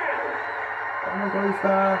Hogan. Oh my god, he's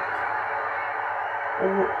back.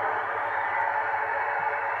 Oh.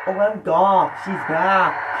 Oh my god, she's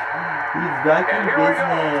back. He's back in And here we go.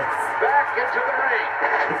 business. Back into the ring.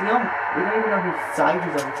 Is he on? We don't even know whose side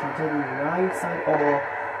he's on. It's on the right side or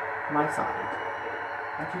my side.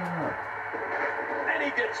 I don't know. And he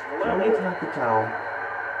gets No leveled. need to have to tell.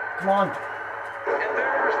 Come on. And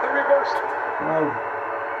there's the reversal. No.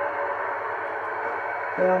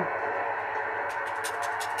 Damn.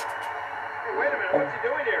 Hey, wait a minute, what's he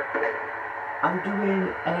doing here? I'm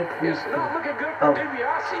doing everything. It's not looking good Oh. for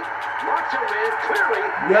DiBiase. Macho Man clearly.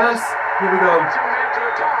 Yes. Here we go. Macho Man to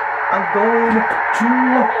the top. I'm going to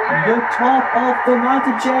the top of the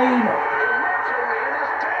mountain chain. And Macho Man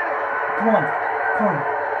is down. Come on. Come on.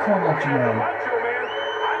 Come on, Macho And the Man. Macho Man,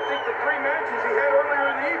 I think the 3 matches he had earlier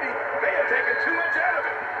in the evening may have taken too much out of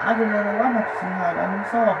it. I don't know what matches he had. I never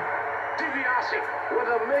saw. DiBiase with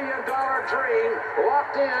a $1 Million Dream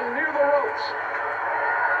locked in near the ropes.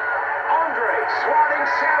 Andre swatting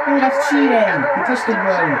Savage Hey, that's away, cheating. and the He touched the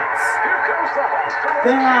rest steps in. ropes. Here comes the host of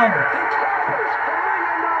the Damn. He covers the $1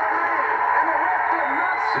 Million Man, and the ref did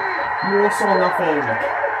not see it. You all saw nothing. I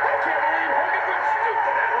can't believe Hogan would stoop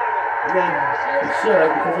to that level. Yeah, he should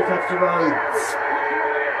because he touched the ropes.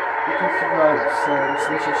 He touched the ropes, so this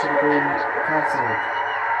mission should have been cancelled.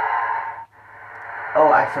 Oh,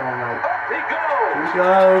 I saw him right. Up he Here goes. we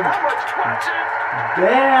go. How much punches?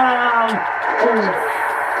 Down. Oh,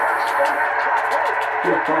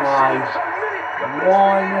 goodbye.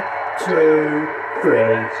 1, 2, 3.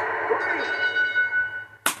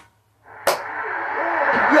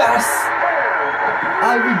 Yes!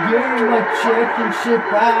 I regained my championship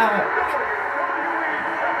back!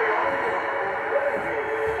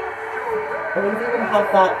 I mean, if you're gonna have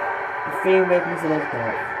that, the fear maybe is a little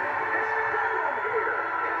bit.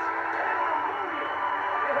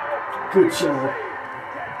 Good job.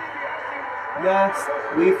 Yes,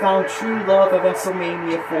 we found true love at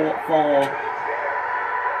WrestleMania 4.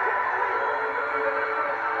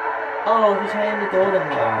 Oh, he's handing the door to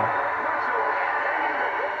her.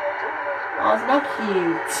 Oh, isn't that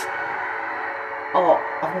cute? Oh,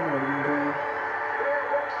 I don't know what I'm doing.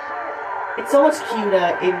 It's so much cuter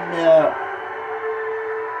in the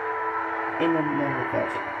manga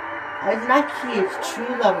version. Oh, isn't that cute?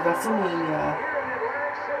 True love at WrestleMania.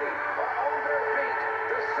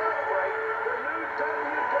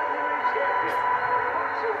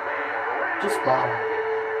 Just wow.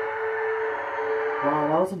 Wow,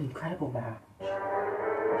 that was an incredible match.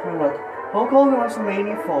 So look, Hulk Hogan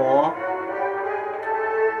WrestleMania 4.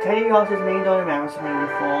 Teddy Ross's main event at WrestleMania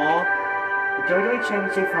 4. The WWE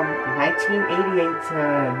Championship from 1988 to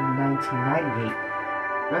 1998.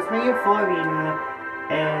 WrestleMania 4 Arena.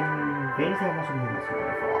 And Vader Tag WrestleMania 4.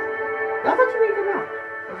 That's what you make it up.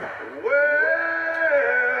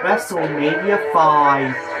 WrestleMania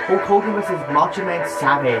 5. Hulk Hogan vs. Macho Man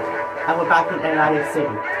Savage. And we're back in Atlantic City.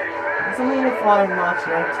 WrestleMania 5 March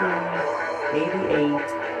 1988.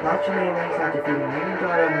 Macho Man wins after defeating $1 Million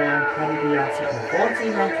Man Teddy DiBiase in the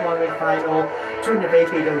 14-match tournament final to win the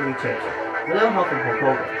vacant WWE Championship. Without help from Hulk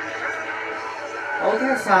Hogan. Hogan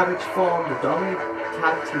and Savage formed the dominant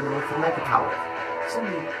tag team with the Mega Powers.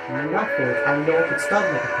 Suddenly, nothing and no one could stop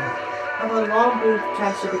Mega Powers. After a long brief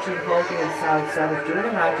tension between Hogan and Savage during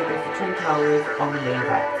the match against the Twin Towers on the main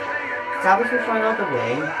event. Savage was thrown out the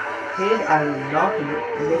ring, hit and knocked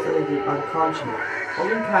Miss unconscious.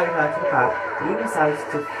 Hogan carried her to the back, leaving Savage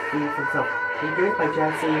to feed himself. Engaged by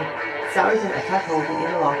Jesse, Savage then attacked Hogan in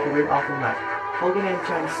the locker room after the match. Hogan then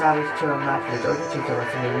challenged Savage to a match with Open Championship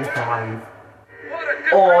WrestleMania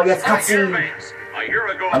 5. Oh, yes, cutscene! A year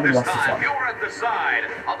ago at this time, you were at the side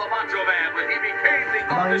of the Macho Man when he became the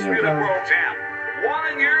undisputed world champ.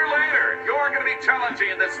 1 year later, you're going to be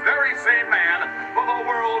challenging this very same man for the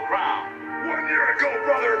world crown. 1 year ago,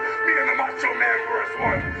 brother, me and the Macho Man were as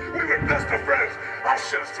one. We were best of friends. I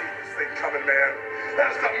should have seen this thing coming, man.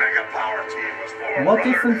 As the Mega Power Team was formed, What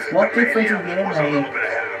brother, difference the is Mania getting was a made? little bit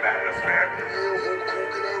ahead of the madness, man. Hulk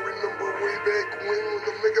Hogan, I remember way back when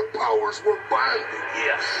the Mega Powers were bonded.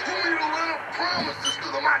 Yeah. You made a lot of promises to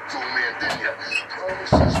the Macho Man, didn't you?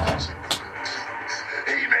 Promises that you couldn't keep.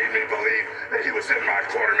 He made me believe that he was in my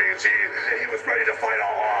corner, me and Gene, and he was ready to fight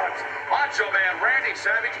all odds. Macho Man Randy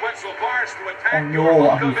Savage went so far as to attack I your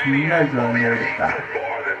know he's Hulkamaniac. never He noticed did that.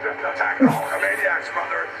 more than just attack the Hulkamaniacs,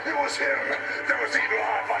 brother. It was him that was eating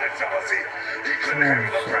alive by the jealousy. He couldn't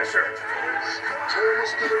handle the pressure. Told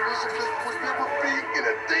us that Elizabeth would never be in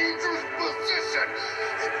a dangerous position.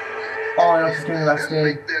 Oh, I know she's getting And arrested.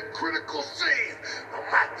 make that critical save. The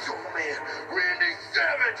Macho Man, Randy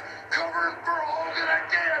Savage, covering for Hogan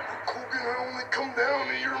again. Hogan, I only come down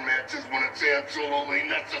to your matches when it's absolutely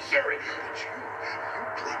necessary. But you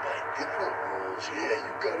play by different rules. Yeah,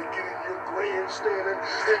 you gotta get in your grandstanding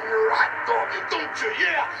and your hot dogging, don't you?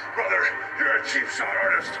 Yeah, brother, you're a cheap shot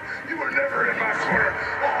artist. You were never in my corner.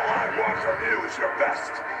 All I want from you is your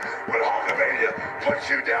best. When Hulkamania puts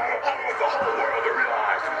you down, I want the whole world to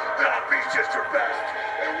realize that I beat just your best.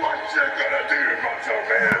 And what you gonna do, Macho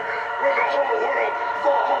Man, when the whole world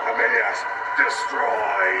full of Hulkamaniacs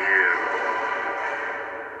destroy you?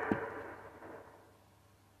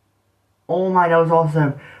 Oh my, that was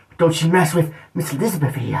awesome. Don't you mess with Miss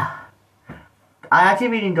Elizabeth here. I actually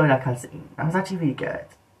really enjoyed that cutscene. That was actually really good.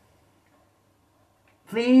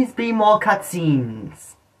 Please be more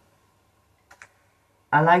cutscenes.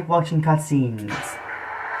 I like watching cutscenes.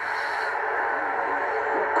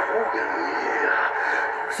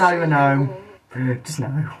 So no. Just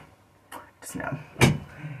no. Just no.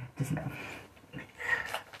 Just no.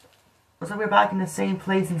 So we're back in the same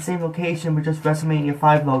place and same location with just WrestleMania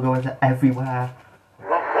 5 logo everywhere. The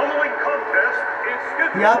following contest is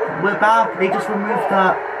scheduled. Yep, we're back. They just removed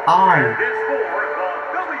the I. Is for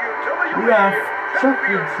the WWE Yeah,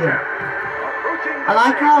 championship. I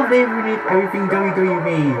like how they removed everything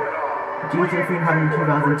WWE due to the thing happening in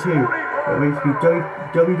 2002. It was to be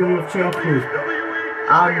WWF champion.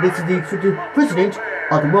 And this is the president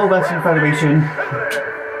of the World Wrestling Federation.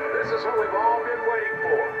 This is what we've all been waiting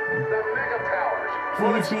for. The Mega Powers.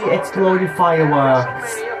 Please be exploded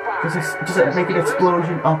fireworks. Just make an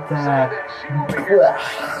explosion up there.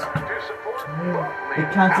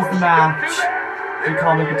 It counts as the match. You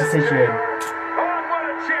can't make a decision. Oh, what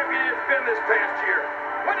a champion it's been this past year.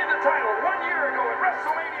 Winning the title 1 year ago at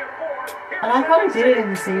WrestleMania 4. I like how they did it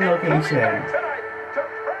in the same location. Tonight to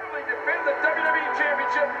proudly defend the WWE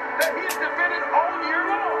Championship that he's defended all year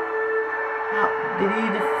long. How, did he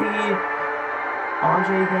defeat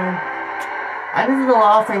Andre again? And this is the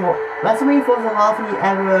last thing. WrestleMania 4 is the last thing you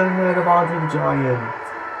ever heard of Andre the Giant.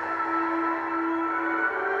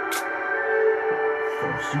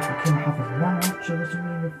 Super King have his match at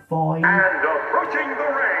WrestleMania 5. And approaching the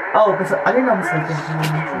ring. Oh, but I didn't know this was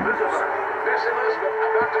Elizabeth. Miss Elizabeth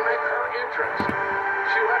about to make her entrance.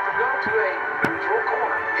 She'll have to go to a neutral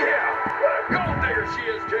corner. Yeah, what a gold digger she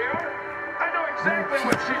is, JR. I know exactly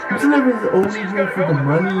what she's Miss going to do. Elizabeth is only here for the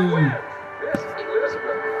money. Miss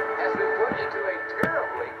Elizabeth has been put into a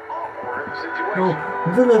terribly awkward situation. No,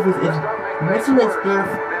 Miss Elizabeth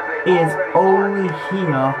is only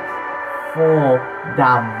here for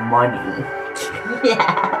the money.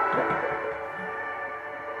 Yeah.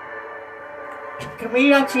 Can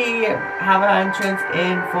we actually have an entrance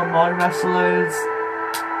in for modern wrestlers?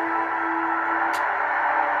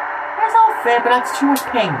 That's all fair, but that's too much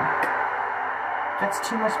pink. That's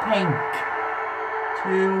too much pink.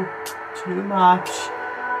 Too much.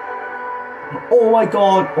 Oh my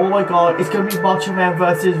god, it's gonna be Macho Man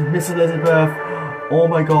versus Miss Elizabeth. Oh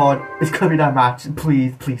my god, it's gonna be that match.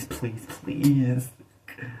 Please. Please.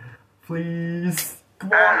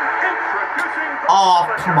 Come on.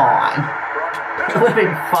 Oh, come on. It would have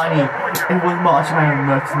been funny if it was Macho Man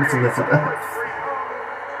versus Miss Elizabeth.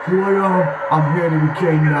 Here I am. I'm here to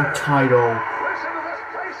regain that title. Listen to this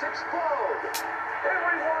place explode.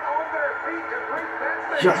 Everyone on their feet to greet that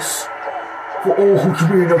man. Yes. For all who can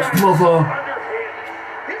be next brother.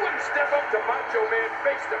 He wouldn't step up to Macho Man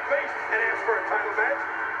face to face and ask for a title match.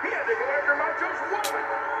 He had to go after Macho's woman.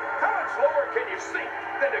 How much lower can you sink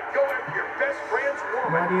than to go after your best friend's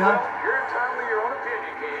woman? Maria? Well, you're entitled to your own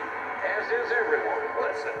opinion, King, as is everyone.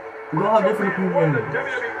 Listen. We all have different Macho Man won the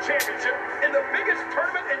opinions. WWE Championship in the biggest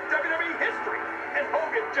tournament in WWE history. And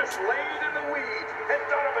Hogan just laid in the weeds and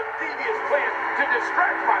thought of a devious plan to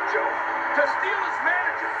distract Macho, to steal his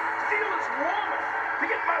manager, steal his woman, to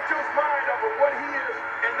get Macho's mind off of what he is,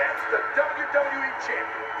 and that's the WWE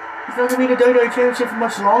Champion. He's not gonna be the WWE Championship for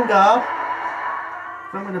much longer.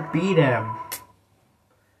 I'm gonna beat him.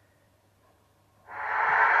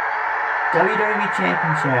 WWE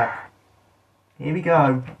Championship. Here we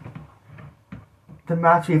go. The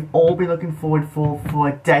match we've all been looking forward for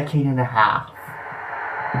a decade and a half.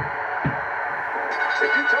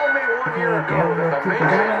 If you told me 1 year ago that the main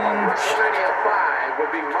event of WrestleMania 5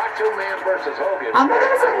 would be Macho Man versus Hogan, I'm not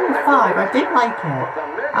WrestleMania 5. I did like it.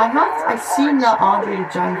 I've seen the Andre the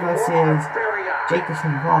Giant versus Jake the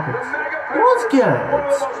Snake Roberts. It was good.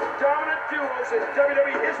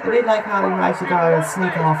 I did like how he managed to go and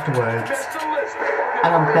sneak afterwards.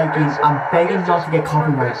 And I'm begging not to get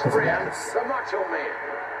copyright because of this.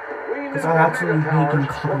 Because I actually hate getting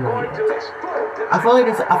copyrighted. I feel like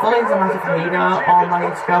there's a massive hater on my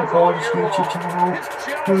Instagram or just YouTube channel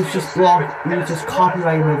who's just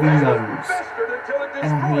copyrighting my videos.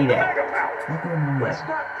 And I hate it. It's not going on yet.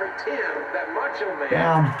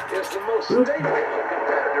 Damn.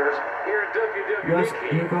 Yes,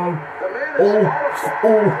 here you go. Oh,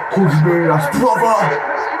 who's me? That's brother!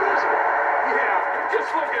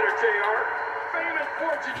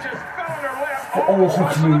 Oh,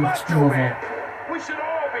 Hogan, that's brother. We should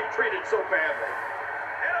all be treated so badly.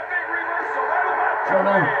 And a big reversal. Oh,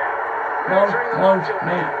 no.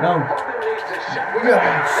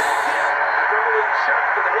 Yes!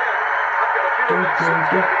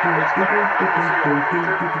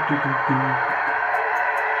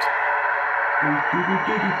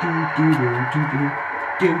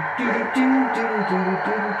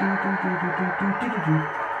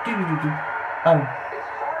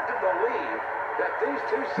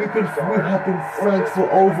 We have been friends for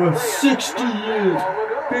over 60 years.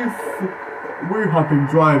 We have been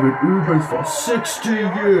driving Ubers for 60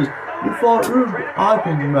 years. Before Uber, I've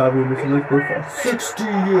been married Miss Elizabeth for 60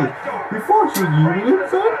 years. Before she was even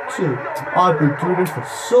invented. I've been doing this for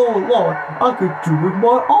so long, I could do with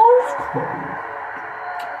my eyes closed.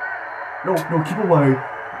 No, keep away.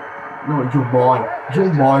 No, you're mine.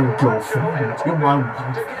 You're mine, girlfriend. You're mine.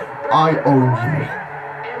 I own you.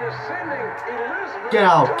 Get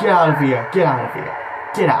out of here. Get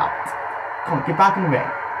out. Come on, get back in the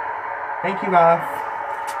ring. Thank you, Ralph.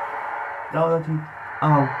 No,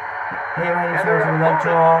 oh. Here, ready for the leg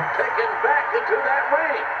draw.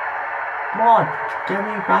 Come on, get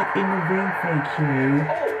me back in the ring, thank you.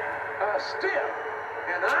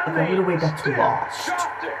 Okay, either way, that's lost.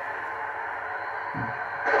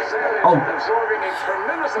 Oh.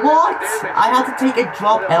 What? I had to take a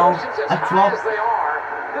drop L.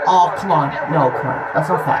 Oh, come on. No, come on. That's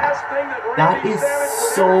not fair. That is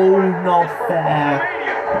so not fair.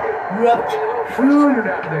 You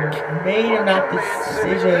have made that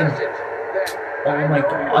decision. Oh my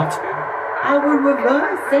god. I will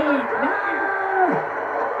reverse it. No.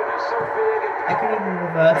 I couldn't even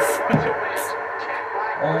reverse it.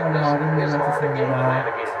 Oh no, I didn't reverse this anymore.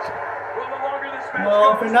 Well,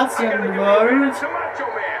 I think that's the end of the road.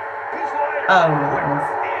 Oh,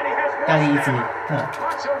 that easy. Huh.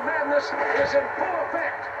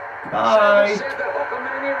 Bye.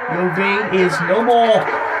 Your vein is no more.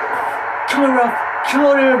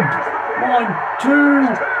 Kill him. 1, 2,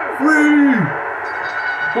 3.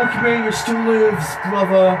 Hulkamania still lives,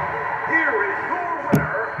 brother. Here is your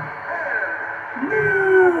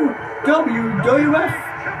winner, WWF.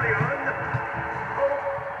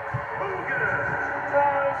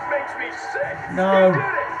 Makes me sick. No.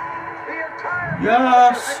 The entire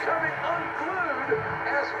Yes. becoming unglued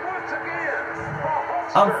as once again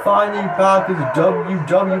I'm finally back to the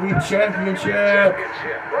WWE Championship.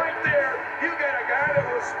 right there, you got a guy that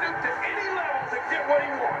will stoop to any level to get what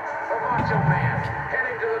he wants. The Macho Man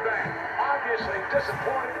heading to the back, obviously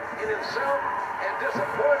disappointed in himself and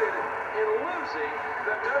disappointed in losing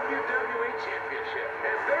the WWE Championship.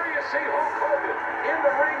 And there you see Hulk Hogan in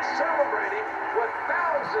the ring celebrating with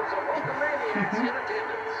thousands of Hulkamaniacs in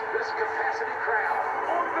attendance. This capacity crowd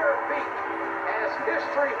on their feet as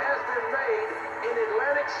history has been made in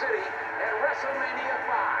Atlantic City at WrestleMania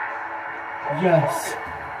 5. Yes.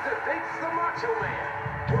 Defeats the Macho Man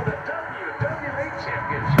for the WWE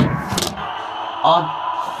Championship.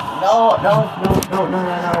 No.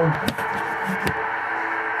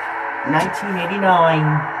 1989.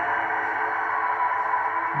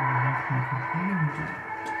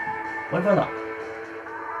 What about that?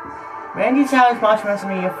 Randy Savage match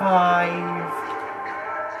WrestleMania 5.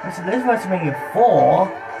 So this WrestleMania 4,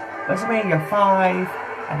 WrestleMania 5,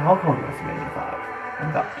 and Hulk Hogan WrestleMania 5. What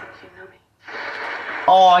about?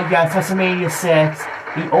 Oh yes, WrestleMania 6.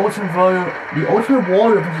 The Ultimate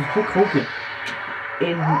Warrior versus Hulk Hogan.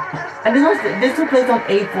 And this took place on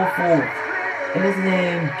April 4th. And this is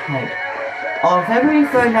in on February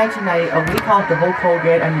 3rd, 1990, a week after Hulk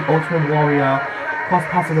Hogan and the Ultimate Warrior cross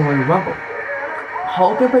paths of the Royal Rumble.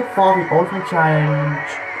 Hogan would fall the Ultimate Challenge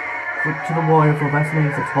to the Warrior for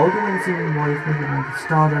WrestleMania 6. Hogan wins the Warrior's movement to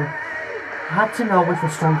starter. Had to know which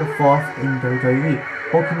was stronger force in WWE.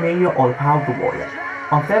 Hulkamania or the power of the Warrior.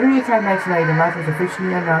 On February 10, 1990, the match was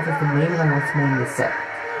officially announced as the main event of WrestleMania 6.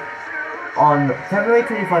 On February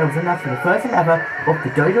 24, it was announced for the first time ever both the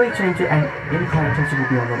WWE Championship and Intercontinental will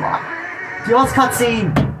be on the line. The Oz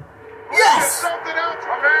cutscene! Yes! Something else,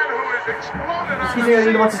 a man who is exploded on Excuse me, I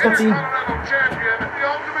need to watch this cutscene. Intercontinental Champion, the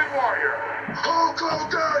Ultimate Warrior. Hulk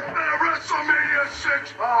Hogan at WrestleMania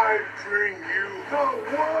 6. I bring you the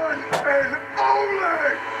one and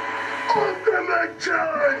only Ultimate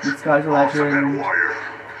Challenge. This guy's a legend. Ultimate Warrior.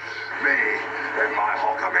 Me and my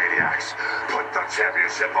Hulkamaniacs put the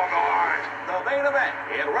championship on the line. The main event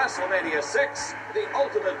in WrestleMania 6, the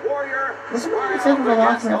Ultimate Warrior. Wasn't what I said was the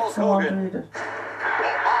last Oh episode? my, wait a minute. They're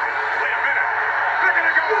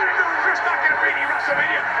gonna go at it. There's not gonna be any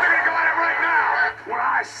WrestleMania. They're gonna go at it right now. When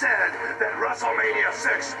I said that WrestleMania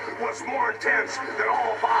 6 was more intense than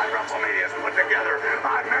all 5 WrestleManias put together,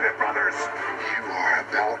 I meant it, brothers. You are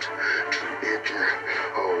about to enter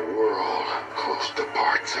a world close to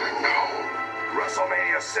parts unknown.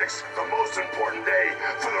 WrestleMania 6, the most important day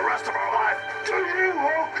for the rest of our life. Do you,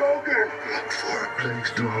 Hulk Hogan, look for a place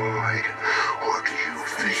to hide, or do you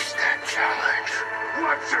face that challenge?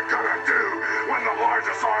 What's it gonna do when the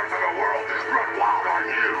largest arms in the world run wild on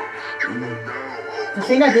you? You will know. The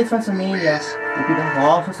thing that did WrestleMania would be the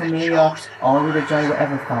last WrestleMania Andre the Giant will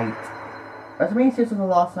ever fight. WrestleMania 6 was the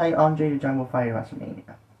last night Andre the Giant will fight at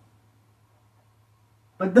WrestleMania.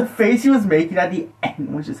 But the face he was making at the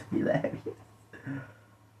end was just hilarious.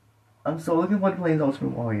 I'm so looking forward to playing the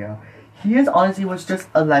Ultimate Warrior. He is honestly was just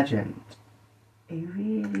a legend. A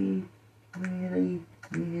really, really,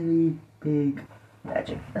 really big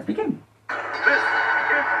legend. Let's begin. This is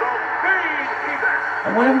the main event. I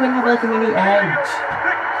wonder if we're gonna have like a mini edge.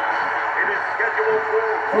 It is scheduled for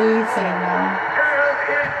Please say no.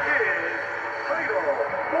 and it is title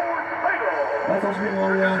for title. Where's Ultimate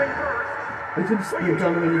Warrior? It's gonna speak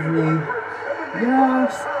down the easily.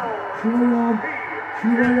 Yes!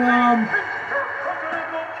 Here I am!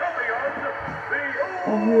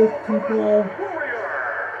 I'm here, people.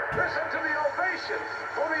 Listen to the ovation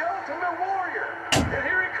for the Ultimate Warrior. And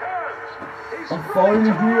here he comes. He's I'm finally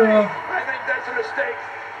here. I think that's a mistake.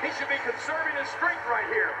 He should be conserving his strength right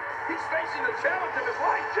here. He's facing the challenge of his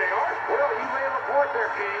life, JR. Well, you may have a point there,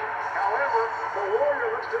 King. However, the Warrior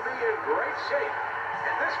looks to be in great shape.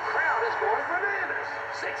 And this crowd is going bananas.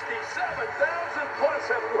 67,000 plus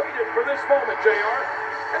have waited for this moment, JR.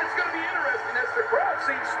 And it's going to be interesting as the crowd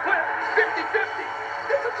seems split 50-50.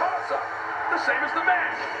 It's a toss-up, the same as the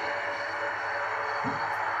match.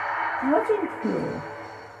 Nothing cool.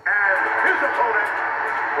 And his opponent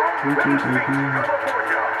from Tennessee,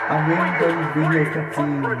 California. I'm really done with video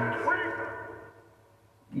cutscenes.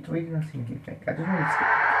 You don't even see anything. I just want to skip.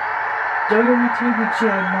 WWE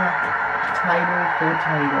Championship match. Title for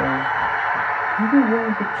title. Who the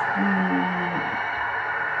one between?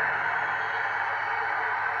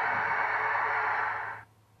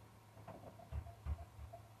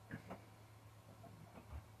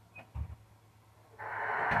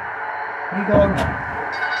 Here you go.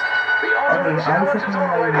 The Ultimate Okay, I was Challenge is looking on, at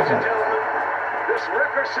my ladies and results. gentlemen. This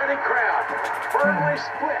record-setting crowd firmly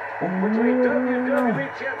split between WWE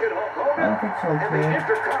Champion Hulk I Hogan don't think so, and the kid.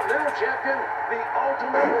 Intercontinental Champion, the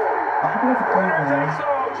Ultimate Warrior. I hope you have to play I think that. so,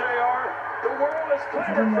 JR. The world has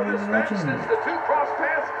clamored for this match since the two crossed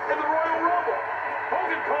paths in the Royal Rumble.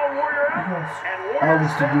 Hogan called Warrior out, Yes, and I Warrior was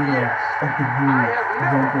the said winner yes. of the I new have never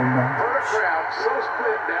Rumble heard a match. crowd so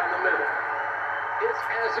split down the middle. It's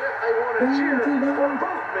as if they want to cheer for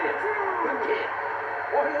both men. Again.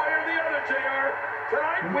 One way or the other, JR.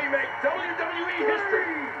 Tonight we make WWE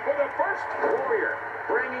history for the first Warrior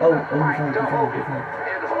bringing Oh, the fight sorry, to sorry, Hogan, sorry.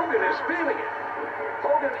 and Hogan is feeling it.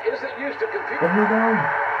 Hogan isn't used to Oh, competing. here we go.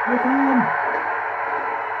 Here we go.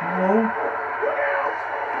 No. Look out!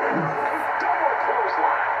 A double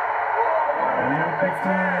clothesline. Oh, what a big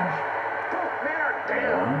match. Both men are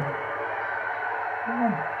down. Come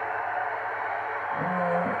on.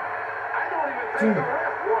 I don't even think the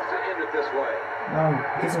ref wants to end it this way. No,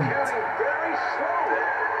 He's isn't. counting very slowly,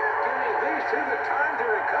 giving these two the time to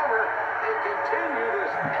recover and continue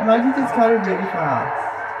this. Imagine this counted really fast.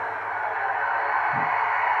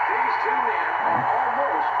 These two men are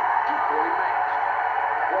almost equally matched.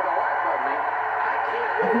 For the life of me, I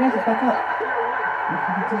can't I wait think I just back up. a clear winner. We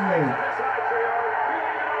can continue. this side, JR. We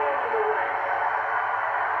leave it all in the ring.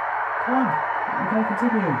 Come on. We can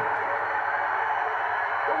continue.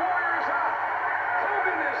 The Warrior is up.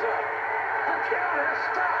 Hogan is up. The count has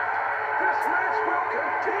stopped. This match will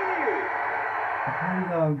continue. Here we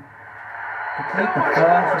go. Complete the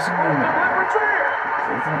first WrestleMania.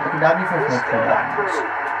 That means there's no match.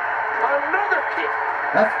 Another kick.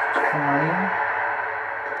 That's fine.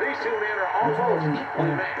 These two men are almost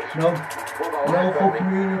equally matched. No fucking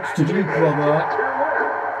units to do, brother.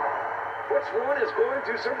 Which one is going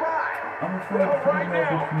to survive? I'm afraid for the no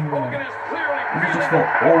fucking Hogan units. is clearly This is feeling for the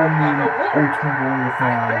power all of me the Warrior. Ultimate Warrior I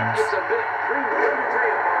fans. think it's a bit premature to tell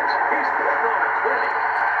you, folks. He's putting on a clinic.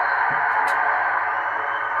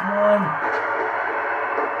 Come on.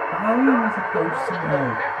 How are you supposed to know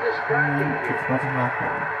when it's about to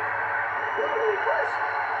happen?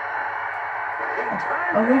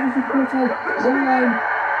 Oh, where is the first time? One!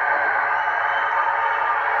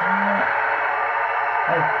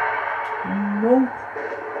 Nope.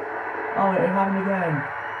 Oh, it happened again.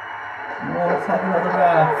 No, it's happened at the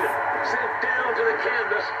ref. Sent down to the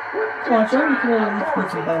canvas with Come on, show me can at least put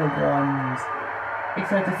some better ones.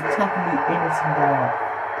 Instead of just attacking the innocent ref.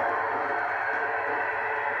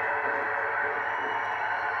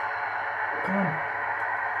 Come on.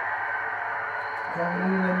 Come on,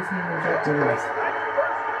 we need to see the objectives.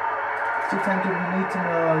 It's just time to we need to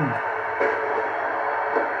know.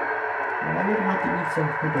 Why would have to be so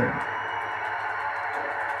hidden?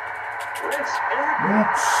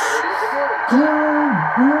 Yes! Come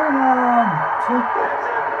on!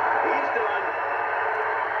 He's done.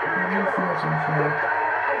 Let me finish him, sure.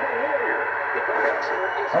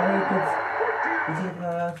 I think it's... Is it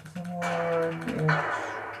for someone?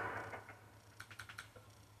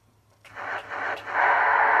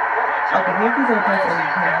 Okay, here goes the press and you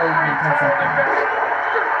can't hold me 10 seconds.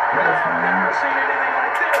 That's fine.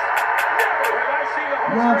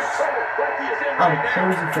 Yes! I'm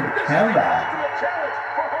posing for the camera.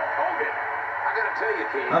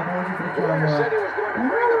 I'm posing for the camera. Said he was going to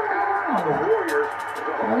bring the power of the Warriors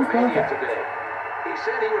to WrestleMania today. He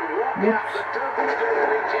said he would walk out the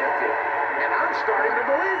WWE champion, and I'm starting to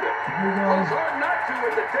believe it. It's hard not to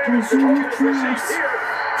with the damage that Hogan has received here.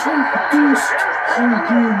 Take this,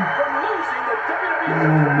 Hogan! From losing the WWE.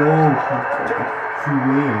 Oh no, he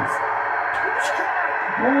is.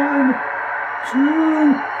 1,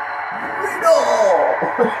 2, no!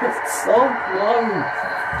 It's so close!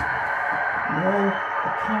 No, I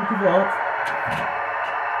can't give up.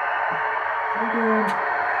 Hogan,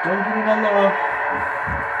 don't give me that love.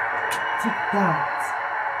 Take that.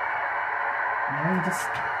 Why are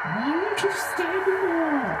you just standing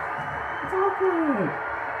there? It's awkward.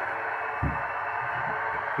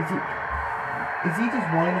 Is he just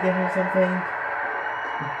whining at him or something?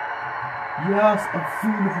 Yes, I'm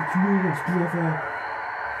full of comedians, brother.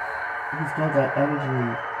 He's got that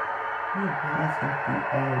energy. He has got the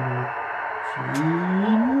energy. No!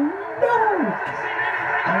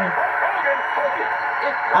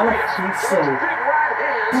 I don't think so.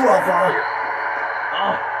 Brother!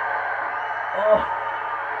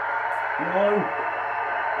 No! No!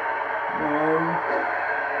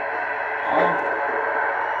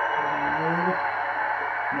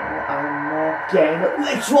 No, I'm not getting it.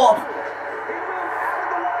 Let's swap!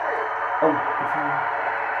 Oh,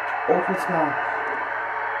 awful smash.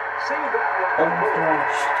 Almost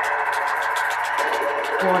smash.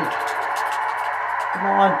 Come on. Come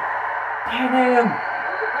on. Pin him.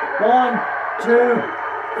 1, 2,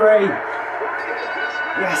 3.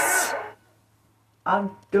 Yes. I'm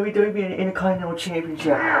WWE Intercontinental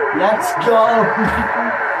Championship. Let's go.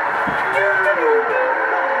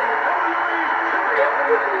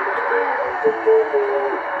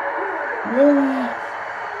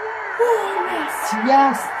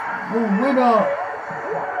 Yes, the winner.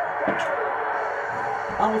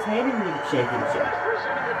 I was handing me the championship.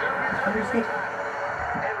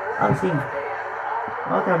 I'm seeing.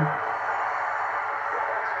 Welcome.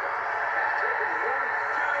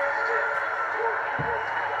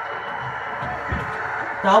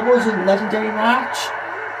 That was a legendary match.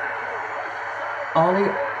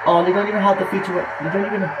 They don't even have the feature. They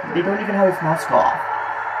don't even have his mask off.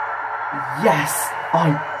 Yes,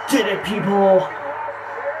 I did it, people.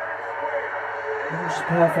 That was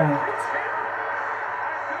perfect.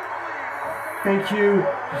 Thank you.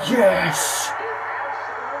 Yes.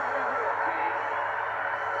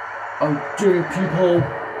 I did it, people.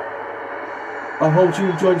 I hope you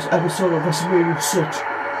enjoyed this episode of WrestleMania 6.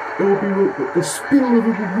 It will be the spirit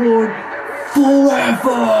of the world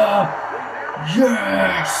forever!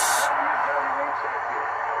 Yes!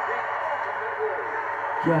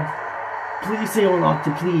 Yes. Please say unlocked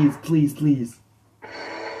it, please, please, please.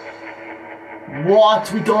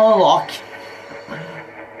 What? We don't unlock?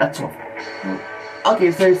 That's all.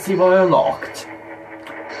 Okay, so let's see what I unlocked.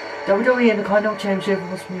 WWE Intercontinental Championship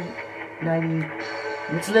must be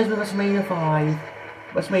It's Elizabeth WrestleMania 5,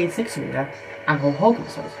 WrestleMania 6 arena, and Hulk Hogan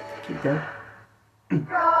was keep going. And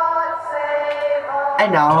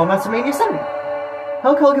now WrestleMania 7.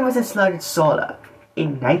 Hulk Hogan was slotted solo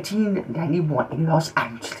in 1991 in Los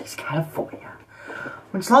Angeles, California.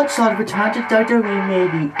 When Slot returned to WWE near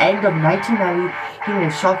the end of 1990, he made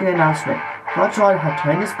a shocking announcement. Slot had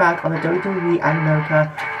turned his back on the WWE and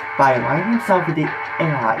America by aligning himself with the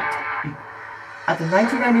Elite. At the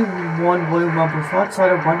 1991 Royal Rumble, Slot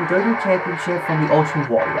won the WWE Championship from the Ultimate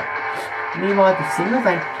Warrior. Meanwhile, at the same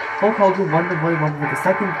event, Hulk Hogan won the Royal Rumble for the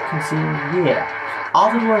second consecutive year.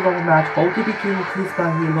 After the Royal Rumble match, Hogan became accused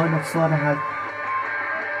by the alone of Slaughter had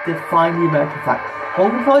defined the American flag.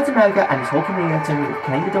 Hogan follows America and his Hulkamania team with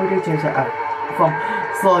claimed the WWE Championship from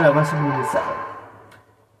Slaughter at WrestleMania 7.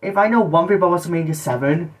 If I know one thing about WrestleMania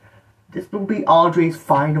 7, this will be Andre's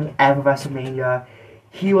final ever WrestleMania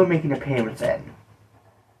he will make an appearance in.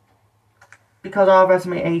 Because of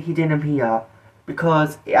WrestleMania 8 he didn't appear.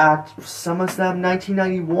 Because at SummerSlam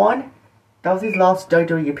 1991, that was his last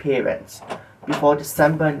WWE appearance. Before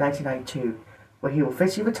December 1992, when he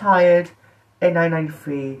officially retired in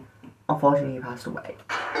 1993, unfortunately he passed away.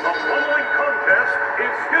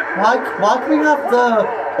 Why can we have the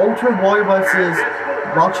Ultimate Warrior versus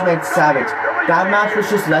Macho Man Savage? That match was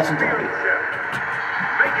just legendary.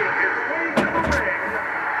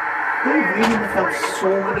 They really have had so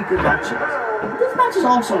many good matches. This match is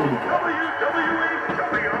also really good.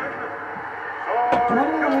 Do I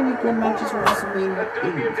have any good matches for WrestleMania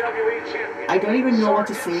 8? I don't even know what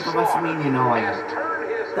to say for WrestleMania 9.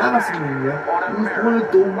 That WrestleMania was one of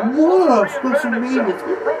the worst WrestleManias in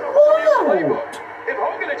the world!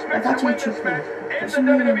 That's actually true.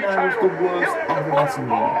 WrestleMania 9 was the worst of the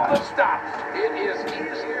WrestleMania. It is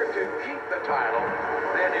easier to keep the title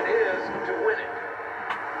than it is to win it.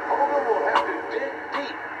 Hogan will have to dig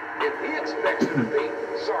deep if he expects to defeat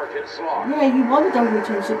Sergeant Slaughter. Yeah, he won the WWE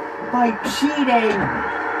Championship by cheating.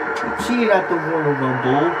 He cheated at the Royal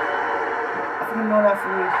Rumble. I think no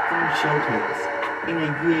referee didn't showcase in a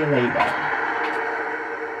year later.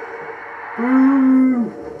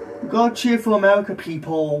 Boo! We gotta cheer for America,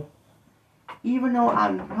 people. Even though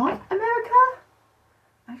I'm not America,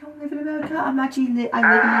 I don't live in America. I live in the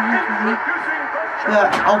UK.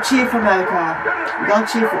 But I'll cheer for America. We gotta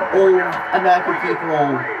cheer for all American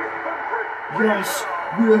people. Yes,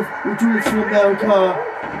 we're doing it for America.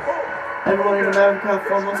 Everyone in America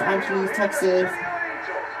from Los Angeles, Texas.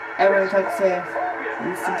 Everyone in Texas.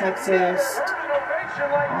 Houston, Texas.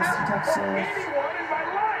 Austin, Texas.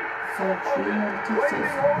 San Antonio,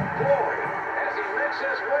 Texas. As he makes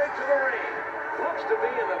his way to the ring, looks to be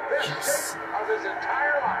in the best shape of his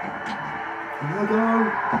entire life. Here we go.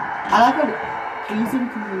 I like how. Please let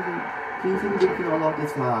me unlock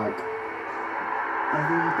this flag. I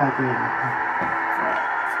really back in.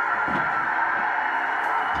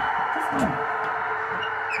 This one.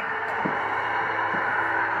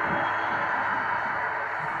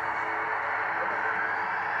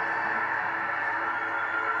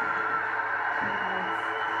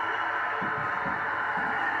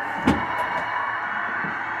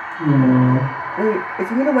 Wait, is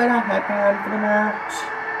he gonna wear that headband for the match?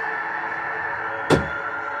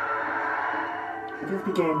 Just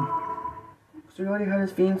begin. So we already heard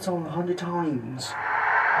his theme song 100 times.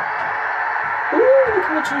 Ooh, we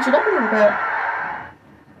kind of changed it up a little bit.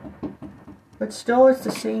 But still, it's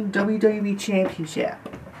the same WWE Championship.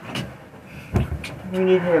 We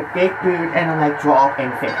need to hit a big boot and a leg drop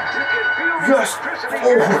and finish. Yes!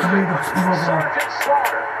 Oh, Hulkamania's brother!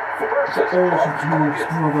 For all Hulkamania's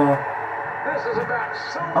brother.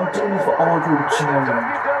 I'm doing this for Andre the Giant.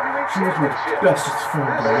 She is my bestest friend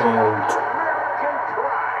in the world.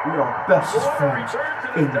 We are bestest friends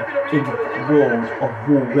in the world of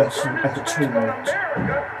War Wrestling Entertainment.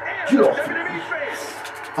 Get off me!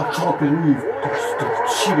 I can't believe the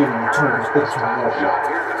cheating in Turner's Ultimate Warrior.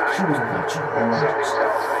 She was a legend, alright.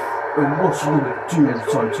 And what you gonna do,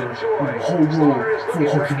 Sergeant, when the whole world for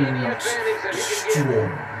Hulkamaniacs destroy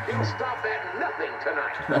you?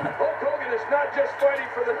 Hulk Hogan is not just fighting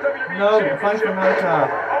for the WWE No, fight for America.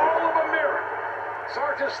 all of America.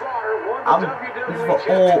 Sergeant Slaughter won the This is for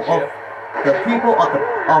all of the people of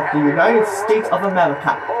the United States of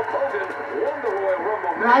America.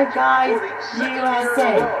 Right, guys?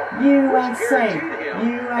 USA, USA,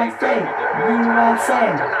 USA, USA.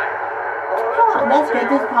 Come on, let's get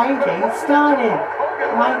this party day started.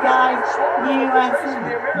 Right, guys? USA,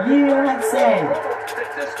 USA.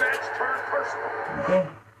 Okay.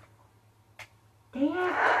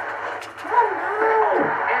 Damn. Oh no!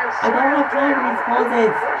 I don't have time for these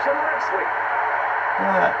poses.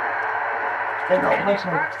 They're not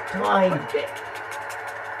wasting my time.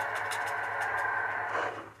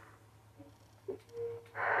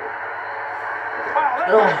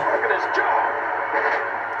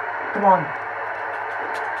 Come on.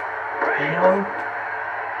 No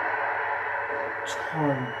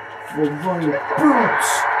time for running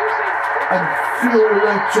boots and feel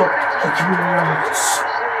like you're kicking me out.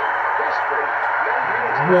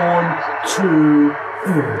 1, 2,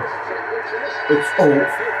 3. It's all.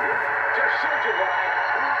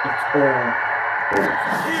 It's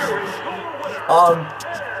all.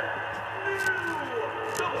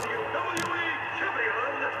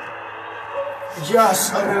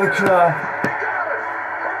 Yes, America.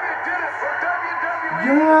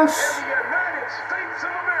 Yes.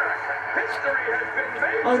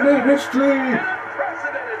 I made history.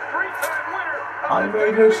 I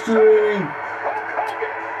made history.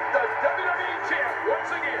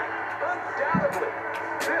 Undoubtedly,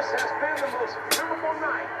 this has been the most memorable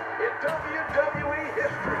night in WWE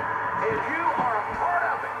history, and you are a part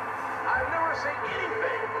of it. I've never seen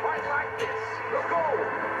anything quite like this. The gold,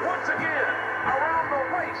 once again, around the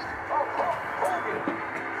waist of Hulk Hogan.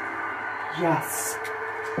 Yes.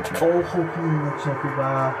 All Hogan looks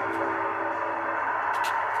everywhere.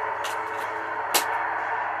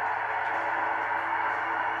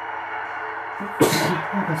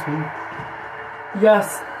 That's me.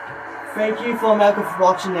 Yes. Thank you for America for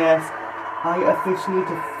watching this. I officially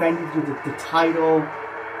defended you with the title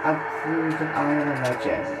and proved that I am a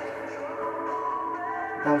legend.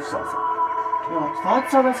 That was awesome. Well,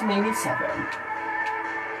 thoughts on WrestleMania 7.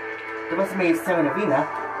 The WrestleMania 7 arena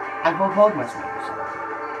and Hulk Hogan WrestleMania 7.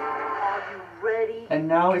 Are you ready? And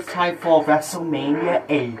now it's time for WrestleMania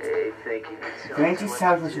 8. Hey, thank you. Randy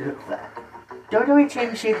Savage versus Ric Flair. WWE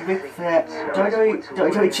Championship Ric Flair.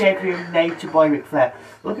 WWE Champion Nature Boy Ric Flair.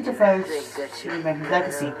 Look at the first men his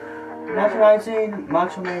legacy. Naturalizing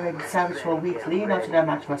Marshall May Randy Savage for a week leading up to their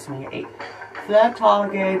match WrestleMania 8. Flair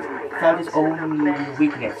targeted Savage's only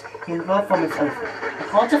weakness. He learned from his oath.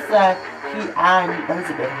 According to Flair, he and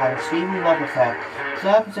Elizabeth had extremely love affair.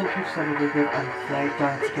 Flair presented pictures of Elizabeth and Flair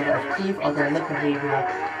dined together as proof of their love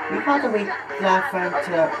behavior. Week after week, Flair found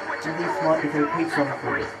to release more is a picture of the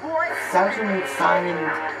group. Savage remained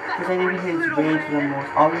silent, presenting his rage for the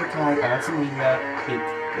most oriented at WrestleMania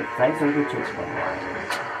 8 with Flair's over to his one line.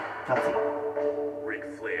 That's it. Ric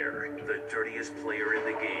Flair, the dirtiest player in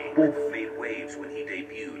the game, made waves when he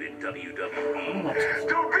debuted in WWE.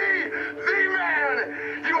 To be the man,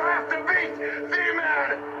 you have to beat the man.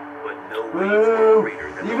 But no waves were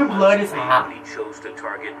greater than Even the blood ones is made hot. when he chose to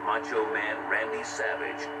target Macho Man Randy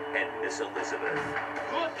Savage and Miss Elizabeth.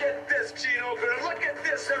 Look at this, Gino. Look at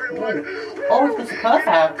this, everyone. Oh, it's Mr. Perfect.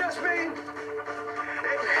 You know what this means?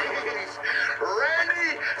 It means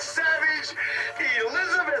Randy Savage,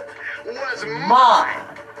 Elizabeth was Mine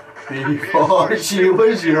before she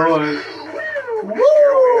was yours.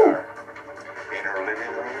 Woo! in her living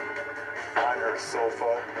room, on her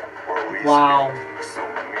sofa, where we Wow. spent so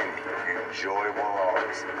many enjoyable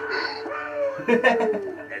hours.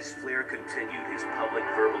 As Flair continued his public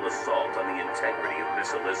verbal assault on the integrity of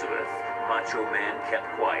Miss Elizabeth, Macho Man kept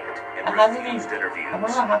quiet and refused interviews.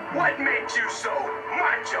 What makes you so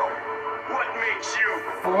macho? What makes you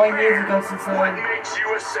 4 years ago since What makes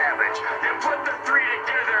you a savage? You put the three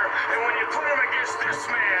together, and when you put them against this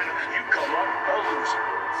man, you come up a loser.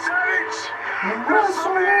 Savage!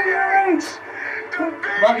 WrestleMania 8! The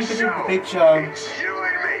big Well, he did show! the big show. It's you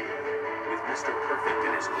and me! With Mr. Perfect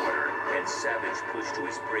in his corner and Savage pushed to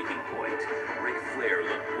his breaking point, Ric Flair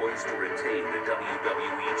looked poised to retain the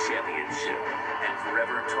WWE Championship and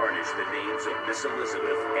forever tarnish the names of Miss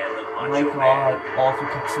Elizabeth and the My Macho God, Man. awesome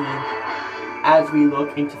cutscene as we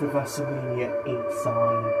look into the WrestleMania 8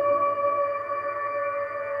 sign.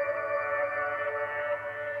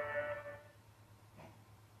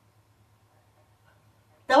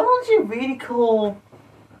 That was actually really cool.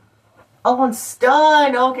 Oh, I'm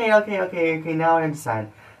stunned. Okay, now I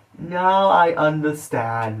understand. Now I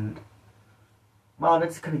understand. Well, I'm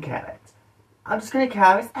just gonna carrot. I'm just gonna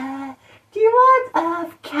carrot. Do you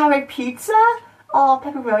want carrot pizza or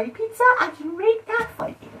pepperoni pizza? I can make that for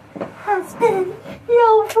you. Husband,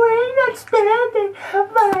 your brain expanded.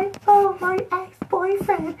 My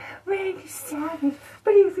ex-boyfriend, Randy Savage.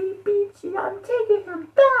 But if he beats you, I'm taking him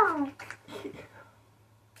back.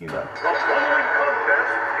 You know. The following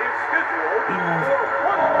contest is scheduled for one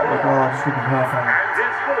Oh my God, it's gonna be perfect. and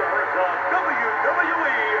is for the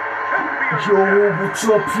WWE Championship. Yo, what's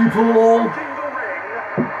up, people? Approaching the ring,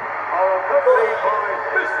 accompanied by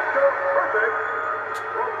Mr. Perfect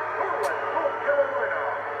from Charlotte, North Carolina,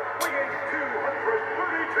 weighing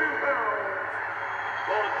 232 pounds,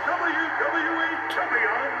 the WWE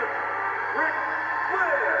Champion, Ric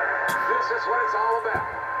Flair. This is what it's all about.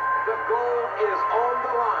 The gold is on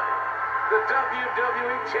the line. The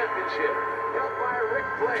WWE Championship, held by Ric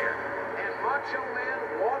Flair. And Macho Man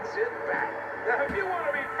wants it back. Now, if you want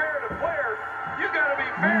to be fair to Flair, you got to be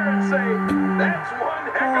fair and say, that's one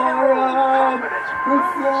heck of a road. Confidence,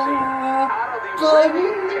 urgency, out of the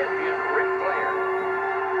reigning champion, Ric Flair.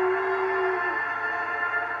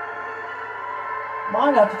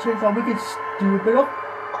 Might have to change how we can do a bit of.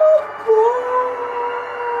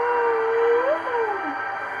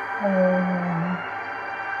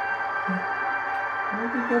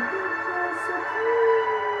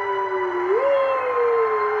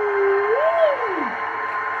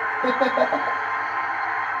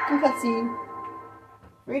 Good cutscene.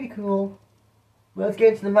 Really cool. Let's get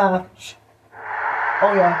into the match.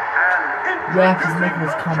 Oh yeah. Yeah, he's making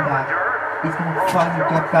his comeback. He's gonna finally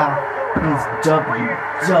get back his WWE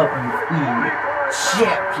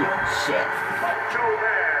Championship. Macho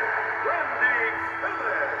Man, Randy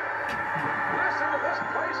Savage. Listen to this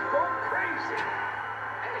place go crazy.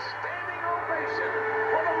 A standing ovation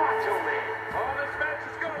for the Macho Man. Oh, this match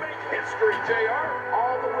is going to make history, JR.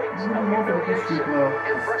 All the weeks of humiliation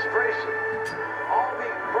and frustration. All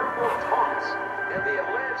the verbal taunts and the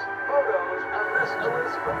alleged photos of Miss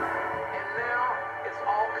Elizabeth. And now it's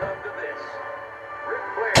all come to this. Ric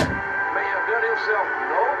Flair may have done himself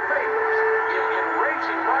no favors in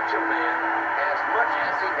enraging Macho Man as much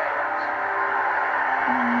as he has.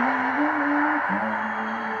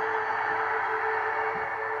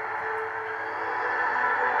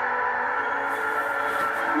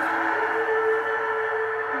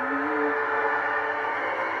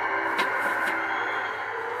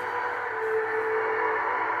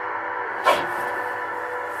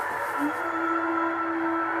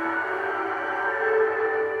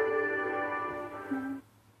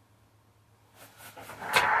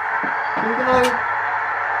 Here we go.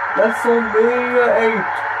 WrestleMania 8.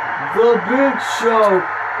 The big show.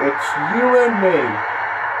 It's you and me.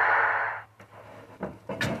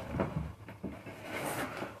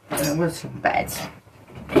 And with some beds.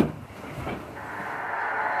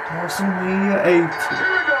 WrestleMania 8. Here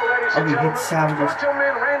we go, ladies and Okay, gentlemen. hit savages. Macho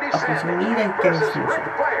Man Randy Okay, so we Savage need a game versus station. Ric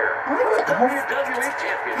Flair I for like the the outfit. WWE That's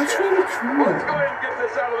Championship. really Let's cool. go ahead and get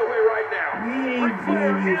this out of the way right now. Really, Ric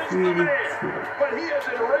Flair really, is the really man, cool. but he has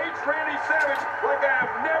enraged Randy Savage like I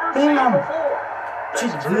have never seen Damn. before.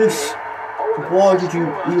 Just this. Why did you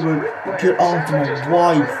even get onto my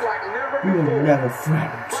wife? We were never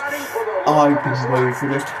friends. I've been waiting for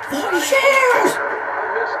this for years!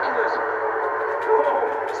 Miss Elizabeth.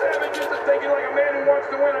 Oh, Savage isn't thinking like a man who wants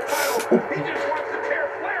to win a title. He just wants to tear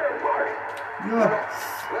Flair apart. Yeah,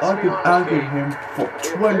 I've been arguing him for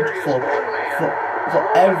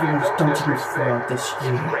everything he's done to me throughout this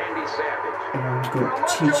year. Randy Savage. And I'm going to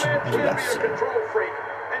teach him a lesson. Control freak,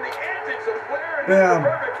 and the antics of Flair and Bam.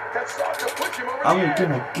 Mr. Perfect have sought to push him over I'm the edge.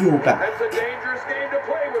 gonna go back. That's a dangerous game to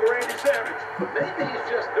play with Randy Savage. Maybe he's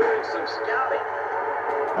just doing some scouting.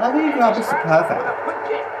 I think you're Mr. Perfect. With a quick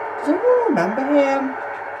kick. Does anyone remember him?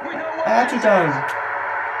 We know what I actually don't.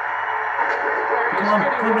 Come on,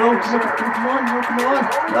 come on, come on.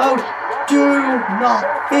 No, do not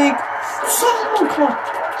think so. Come on.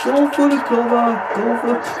 Go for the cover. Go for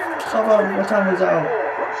the cover. What time is out?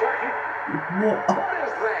 What? What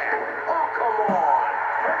is that? Oh, come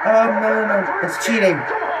on. No. It's cheating.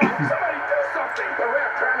 Come on, somebody do something. The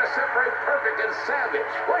ref trying to separate Perfect and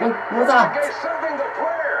Savage. Wait, What's that? gave something to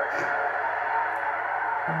Flair.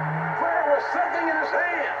 Flair was something in his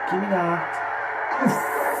hand. Give me that.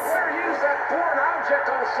 Flair used that foreign object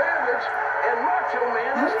on Savage, and Macho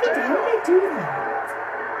Man How is did down. they do that?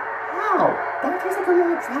 How? That feels like a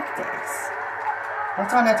little practice.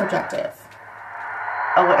 What's our next objective?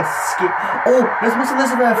 Oh, wait, escape. Oh, there's Miss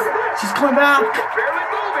Elizabeth. She's coming back. Barely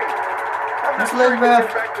moving. Miss Elizabeth,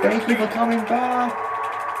 thank you for coming back.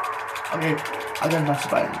 Okay, I'm gonna mash the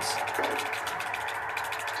buttons.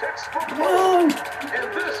 Textbook No! And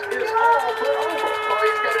this is all but over. Oh,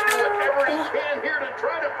 he's got to do whatever he can here to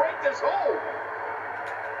try to break this hold.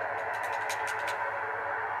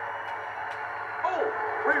 Oh,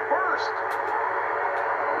 reversed.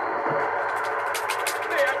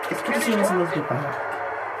 It's good to see Miss Elizabeth back.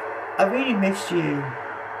 I really missed you.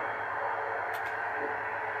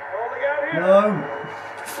 All they got here. No.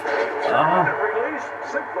 Release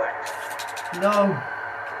suplex. No.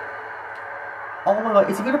 Oh my god,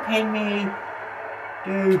 is he gonna pin me?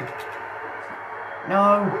 Dude.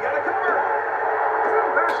 No. We got a cover.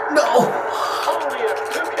 There's No! only a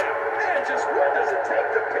 2 count. Man, just what does it take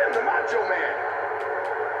to pin the Macho Man?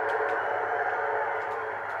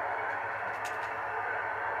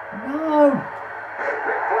 No!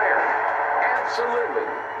 Ric Flair, absolutely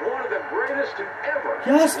one of the greatest to ever.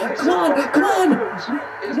 Yes! Come on! Come on!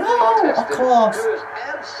 No! Of course! To his I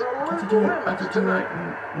absolute have to do it. I have limits to do it.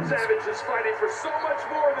 tonight. Savage is fighting for so much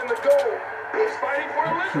more than the gold. He's fighting for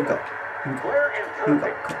Here we go. Elizabeth. Here we go. Flair and Here we go.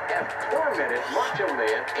 Perfect have tormented Macho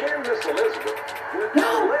Man and Miss Elizabeth with No!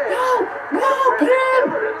 Pin!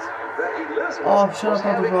 evidence that Elizabeth Oh, shut was up,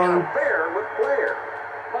 having Bro. an affair with Flair.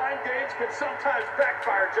 Mind games can sometimes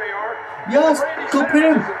backfire, JR. Yes! Randy Go Savage pin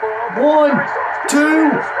him! is involved. 1, The results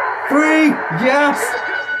 2, 3! Yes!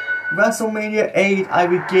 WrestleMania 8, I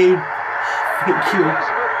regained. Thank you.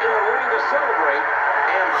 Elizabeth in the ring to celebrate,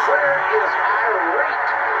 and Flair is irate.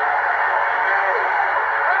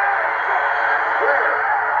 Flair,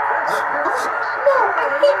 that's a business. No, I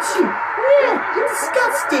hate you! Yeah, you're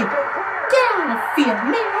disgusting! Get out of here,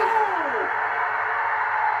 man!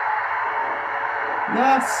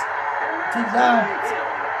 Yes! Do that!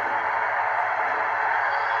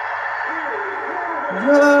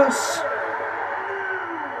 Yes!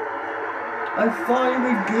 I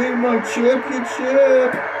finally gained my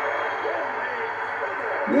championship!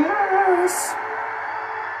 Yes!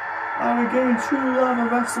 I regained true love of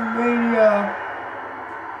WrestleMania!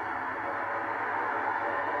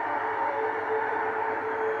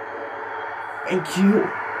 Thank you!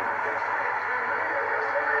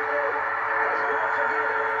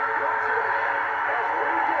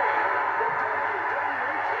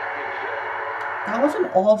 That was an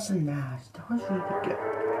awesome match. That was really good.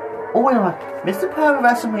 Oh my god, Mr. Pearl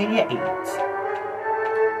WrestleMania 8.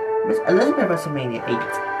 Miss Elizabeth WrestleMania 8.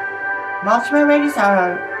 Macho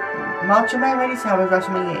Man Randy Savage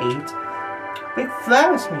WrestleMania 8. Ric Flair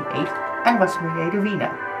WrestleMania 8. And WrestleMania 8 Arena.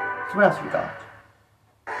 So what else we got?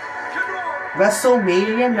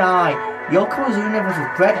 WrestleMania 9. Yokozuna vs.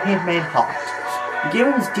 Bret Hitman Hart.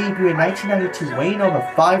 Beginning his debut in 1992, weighing over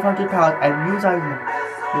 500 pounds and utilizing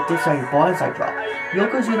the dictionary bonsai drop.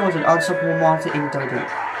 Yokozuna was an unstoppable monster in WWE.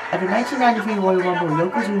 At the 1993 Royal Rumble,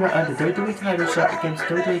 Yokozuna earned the WWE title shot against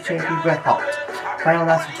WWE champion Bret Hart. Final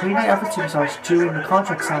lasted 29 other superstars during the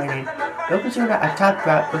contract signing. Yokozuna attacked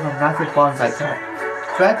Bret with a massive bonsai drop.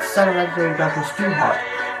 Bret's son of legendary wrestler Stu Hart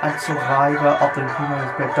and survivor of the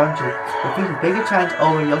Humorous Bret Dungeon defeated bigger chance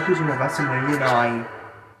over Yokozuna WrestleMania 9.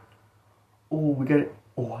 Oh, we get it.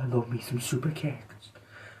 Oh, I love me some super kicks.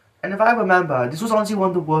 And if I remember, this was honestly one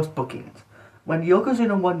of the worst bookings. When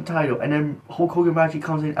Yokozuna won the title and then Hulk Hogan magically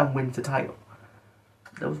comes in and wins the title.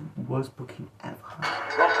 That was the worst booking ever.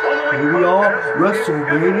 Here we are,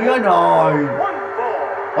 WrestleMania 9. I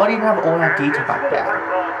didn't even have all that data back there.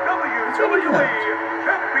 It's really good.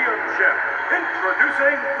 Championship.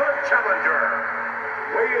 Introducing the challenger.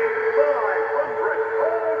 Weighing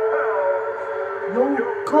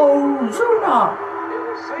 500 Yokozuna!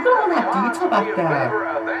 Look at all that detail back there.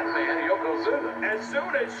 As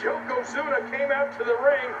soon as Yokozuna came out to the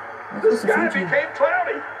ring, What the was the sky future? became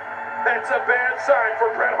cloudy. That's a bad sign for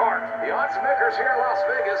Bret Hart. The odds makers here in Las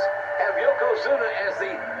Vegas have Yokozuna as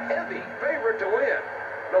the heavy favorite to win.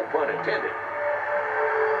 No pun intended.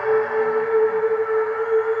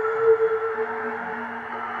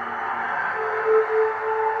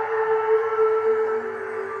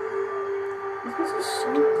 This is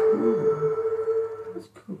so cool. That's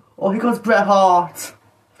cool. Oh, here goes Bret Hart.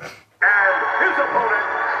 and his opponent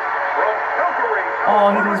from Calgary. Oh,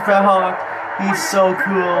 here goes Bret Hart. He's so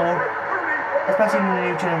cool. Especially in the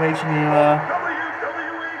new generation era.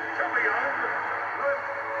 WWE champion.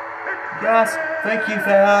 Yes, thank you,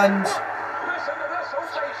 fans. Listen to this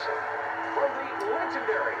ovation from the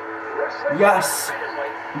legendary wrestling Yes.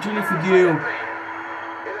 family. I'm doing it for you. It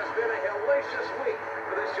has been a hellacious week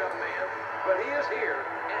for this young man, but he is here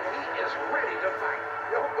and he is ready to fight.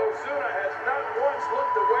 Yokozuna has not once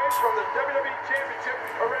looked away from the WWE Championship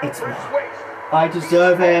around It's Bret's mine. waist. I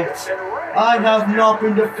deserve it. I have not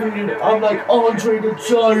been defeated. I'm like Andre the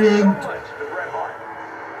So Giant. much to Bret Hart.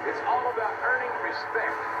 It's all about earning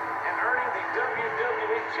respect and earning the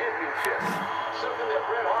WWE Championship, something that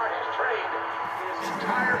Bret Hart has trained his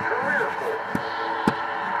entire career for.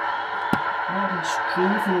 More than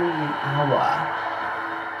strengthening an hour.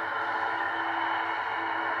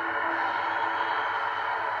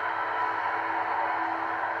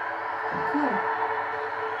 Okay.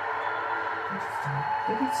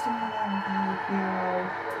 Let's start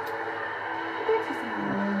here.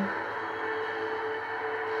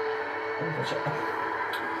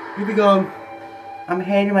 Here we go. I'm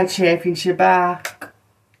handing my championship back.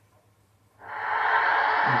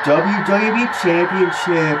 WWE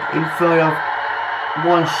Championship in front of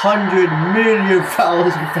 100 million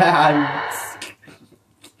fans.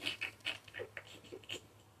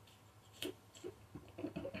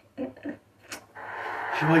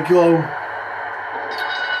 Here I go.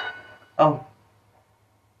 Oh.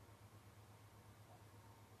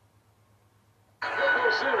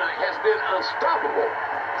 Yokozuna has been unstoppable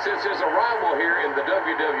since his arrival here in the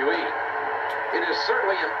WWE. It is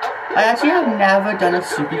certainly an upgrade. I actually have never done a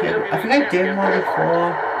super kick. I think I did one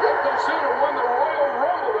before. Yokozuna won the Royal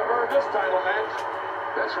Rumble to earn this title match.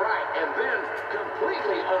 That's right, and then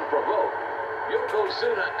completely unprovoked,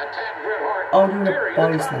 Yokozuna attacked Bret Hart during the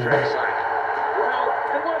contract signing. Well,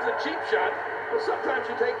 it was a cheap shot, but sometimes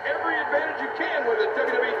you take every advantage you can when the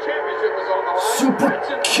WWE Championship is on the line. Super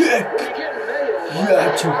kick! Yeah,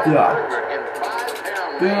 I took that.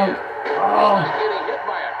 Damn. Oh. Getting hit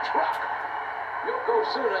by a truck.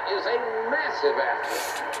 Yokozuna is a massive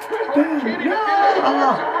athlete. Bret Hart can't even get his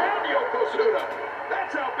arms around Yokozuna.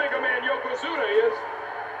 That's how big a man Yokozuna is.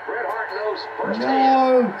 Bret Hart knows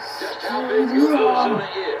firsthand just how big Yokozuna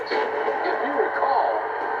is. If you recall,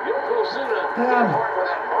 Yokozuna hit Hart with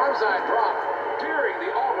that bonsai drop during the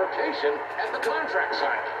altercation at the contract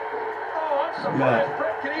signing. Oh, I'm surprised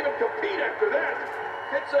Bret can even compete after that.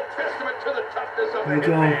 It's a testament to the toughness of the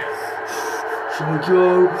man. Should I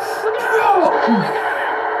go? There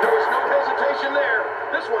was no hesitation there.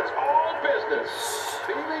 This one's all business.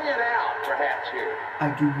 Feeling it out, perhaps, here. I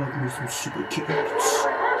do like me some super kicks.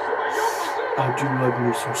 I do like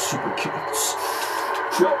me some super kicks.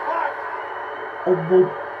 Oh,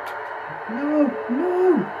 whoa. No.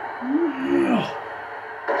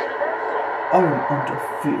 I am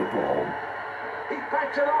undefeatable. He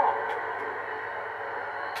fights it off.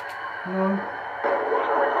 No.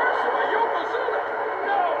 Reversal by Yokozuna.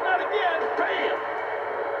 No, not again. Bam.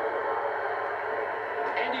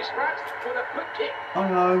 And he strikes with a quick kick. Oh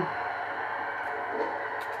no.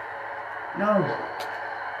 No.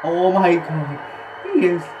 Oh my god. He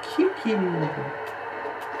is kicking me.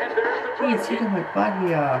 And there's the He is kicking my butt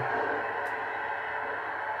here.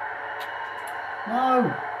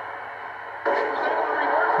 No.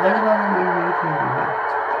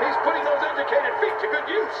 He's putting those educated feet to good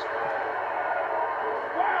use.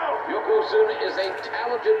 Wow. Yokozuna is a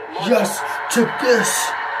talented marksman. Yes, to this.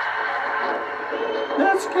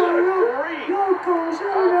 Let's go,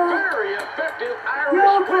 Yokozuna. A very effective Irish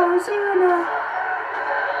Yokozuna.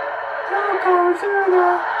 Yokozuna.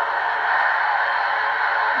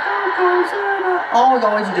 Oh my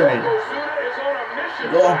god, what's he doing? Yokozuna is on a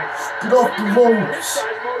mission. Get off the ropes.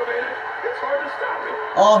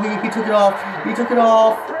 Oh, he took it off. He took it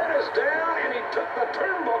off. Bret is down and he took the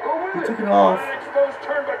turnbuckle with He took it off.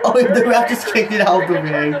 Oh, the ref just kicked it out of the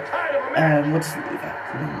ring. We'll just leave it.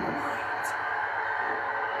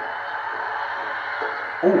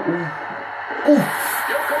 Oh.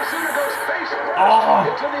 Yokozuna goes face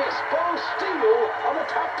first into the exposed steel on the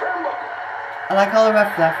top turnbuckle. I like how the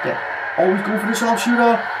ref left it. Always go for the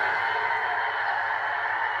sharpshooter.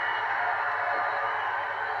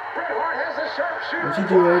 What's he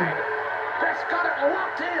doing? Bret's got it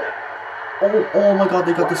locked in. Oh my god,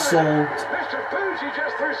 they got the salt. Mr. Fuji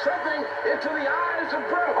just threw something into the eyes of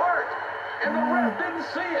Bret Hart, and the ref didn't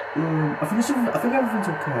see it. I think everything's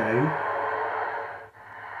okay.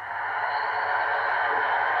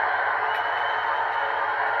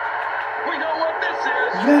 We know what this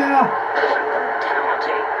is. Yeah.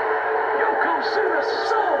 Brutality. Yokozuna's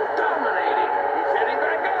so dominating. He's heading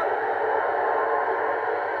back up.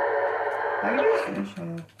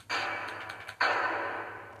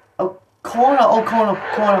 Oh, corner.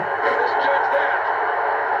 Let's judge that.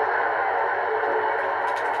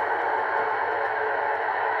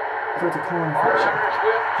 There's a corner finish.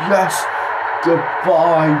 Yes.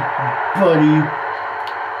 Goodbye, buddy.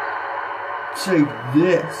 Say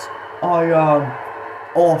this. I am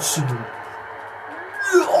awesome.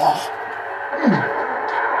 He's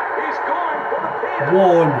going for the pin.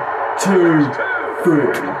 1, 2, 3.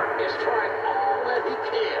 He's trying all that he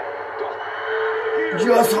can.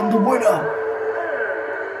 Yes, I'm the winner.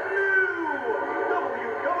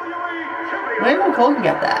 When did Cole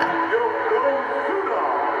get that?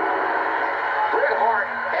 Bret Hart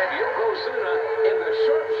had Yokozuna in the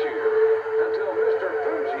sharpshooter until Mr.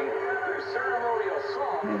 Fuji threw ceremonial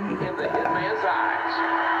salt in the hitman's eyes.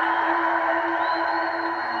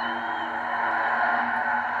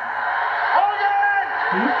 Hogan,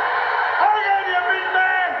 you big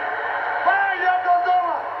man! Fire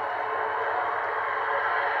Yokozuna!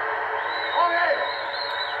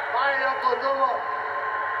 Fire Yokozuna.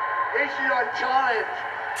 Issue your challenge.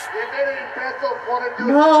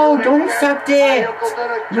 No, don't accept it.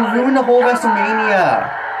 You ruined the whole WrestleMania.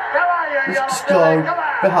 Let's just go.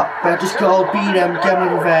 Just go beat him, get my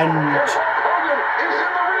revenge. Hogan is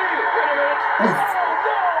in the ring. Wait a minute. Oof. Oh,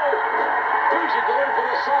 no! Fuji going for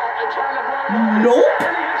the salt and trying to block Nope.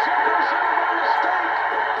 And he hits Yokozuna by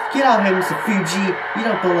mistake. Get out of here, Mr. Fuji. You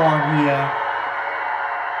don't belong here.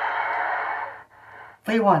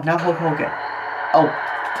 3-1, now Hulk Hogan. Oh,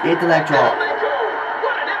 hit the leg drop. Down they go.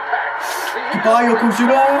 What an impact. The Goodbye,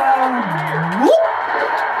 Yokozuna. Whoop.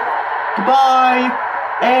 Goodbye.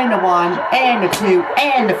 And the 1, and the 2,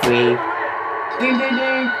 and the 3. Ding, ding,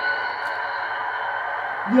 ding.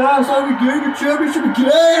 Yes, I regained the championship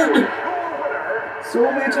again. So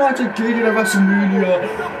many times I gained it at WrestleMania.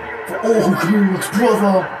 For all Hogan's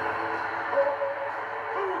brother.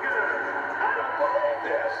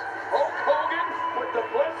 this. Hulk Hogan, with the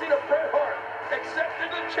blessing of Bret Hart, accepted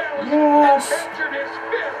the challenge Yes. and captured his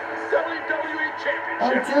 5th WWE Championship.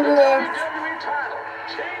 I did the it. WWE title,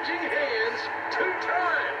 changing hands 2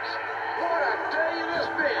 times. What a day it has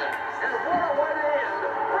been, and what a way to end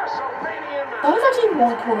WrestleMania night. That was actually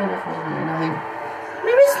more cool than WrestleMania.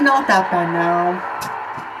 Maybe it's not that bad now.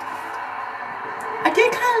 I did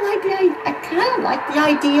kind of like the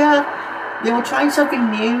idea. They were trying something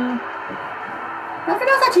new. I think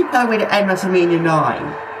that's actually a better way to end WrestleMania 9.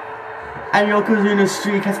 And Yokozuna's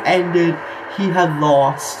streak has ended. He had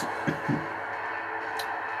lost.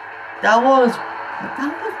 that was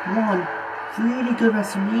one really good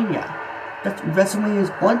WrestleMania. That's WrestleMania's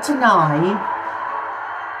 1 to 9.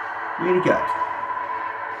 Really good.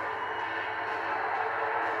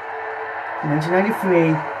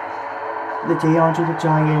 1993, the day Andre the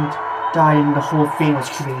Giant died and the whole thing was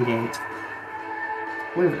created.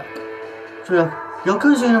 Wait a minute. So look,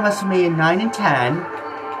 Yokozuna WrestleMania 9 and 10,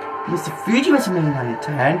 Mr. Fuji WrestleMania 9 and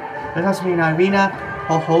 10, WrestleMania 9 Arena,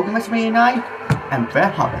 Hulk Hogan WrestleMania 9, and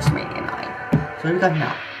Bret Hart WrestleMania 9. So what we got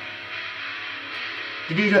now?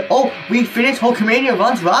 Oh, we finished Hulkamania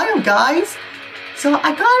Runs Wild, guys! So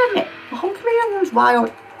I gotta admit, Hulkamania Runs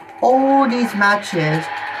Wild, all these matches,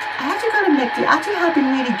 I actually gotta admit, they actually have been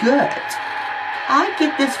really good. I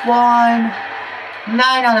give this one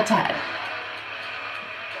 9 out of 10.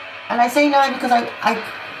 And I say 9 because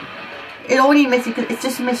it's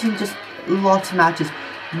just missing just lots of matches.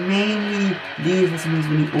 Mainly these WrestleManias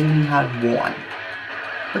when he only had 1.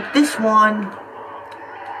 But this one,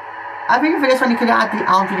 I think for this one you could add the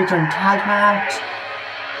Andre the Giant tag match.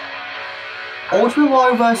 Ultimate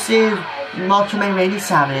Warrior versus Macho Man Randy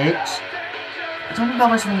Savage. I don't think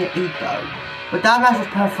about WrestleMania 8 though. But that match was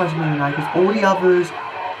perfect for WrestleMania 9 because all the others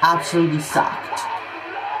absolutely sucked.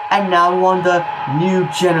 And now we're on the new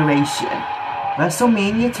generation.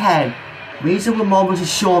 WrestleMania 10. Razor Ramon vs.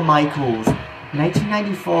 Shawn Michaels.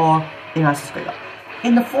 1994 in Madison Square Garden.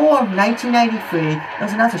 In the fall of 1993, it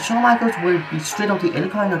was announced that Shawn Michaels would be stripped of the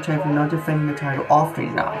Intercontinental Champion, not defending the title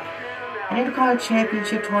often now. An Intercontinental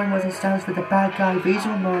Championship tournament was established with the bad guy Razor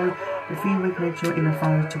Ramon defeating Rick Mitchell in the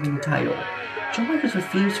finals to win the title. Shawn Michaels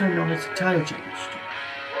refused to acknowledge the title changed.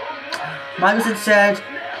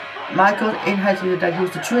 Michaels inherited that he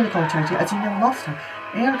was the true Intercontinental Champion as he never lost him.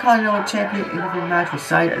 An Intercontinental Champion interview match was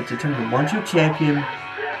decided to determine the 1-2 champion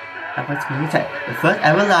at WrestleMania 10, the first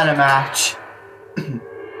ever ladder match. The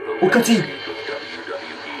landscape of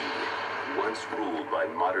WWE, once ruled by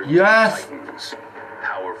modern titans,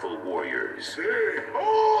 powerful warriors,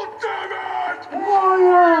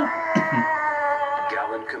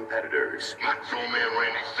 gallant competitors, Macho Man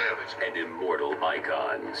Randy Savage. and immortal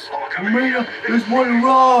icons, There's one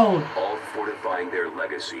wrong! all fortifying their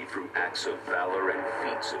legacy through acts of valor and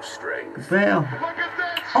feats of strength. Fail.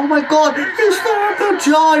 Oh my god, he's the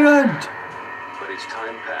Giant! But as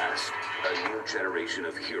time passed, a new generation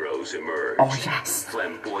of heroes emerged. Oh yes.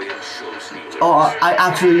 Flamboyant show stealers. Oh, I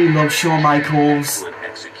absolutely love Shawn Michaels. Excellent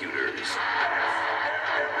executors.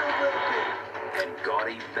 And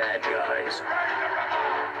gaudy bad guys.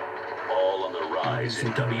 All on the rise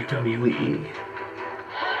in WWE.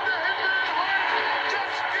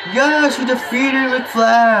 Yes, we defeated Ric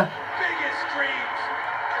Flair! Biggest dreams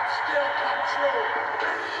can still come true.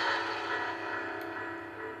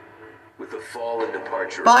 With the fall and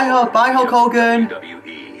departure Bye, Hulk Hogan.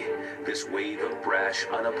 WWE, this wave of brash,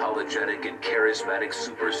 unapologetic, and charismatic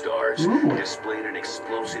superstars displayed an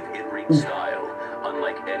explosive in-ring style,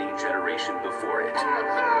 unlike any generation before it.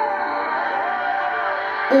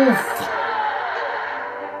 Oof.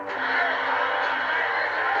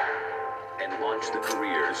 And launched the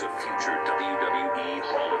careers of future WWE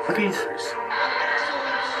Hall of Okay. Famers.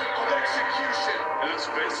 Excellence of execution. And let's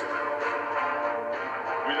face it,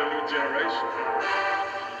 we're the new generation.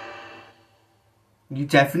 You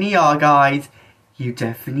definitely are, guys. You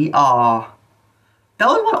definitely are. That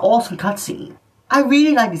was one awesome cutscene. I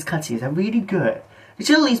really like these cutscenes. They're really good. They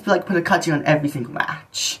should at least put a cutscene on every single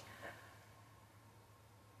match.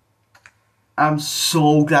 I'm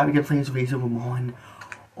so glad we can play as Razor Ramon.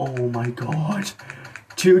 Oh my god.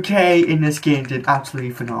 2K in this game did absolutely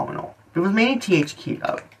phenomenal. It was mainly THQ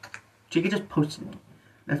though. THQ just posted it.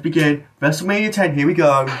 Let's begin. WrestleMania 10, here we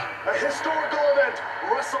go. A historical event,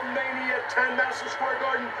 WrestleMania 10, Madison Square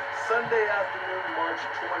Garden, Sunday afternoon, March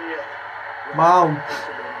 20th. Wow.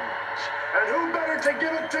 And who better to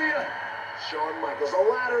give it to you? Shawn Michaels, a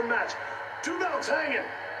ladder match. 2 belts hanging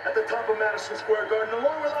at the top of Madison Square Garden,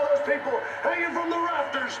 along with all those people hanging from the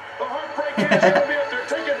rafters. The Heartbreak Kid's gonna be up there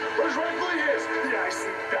taking who's rightfully his. Yeah, I see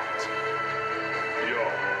that. Yo,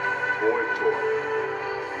 boy toy,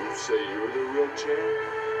 you say you're the real champ?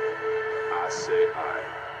 I say I.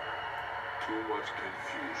 Too much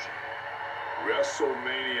confusion.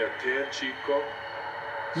 WrestleMania 10, Chico?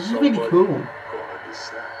 This is really cool. Gonna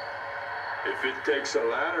decide. If it takes a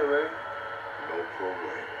ladder, no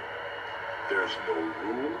problem. There's no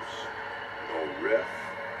rules, no ref,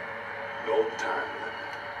 no time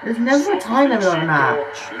limit. There's never a time limit on a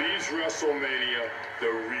match. Leaves WrestleMania the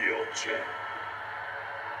real champ.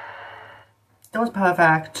 That was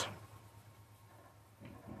perfect.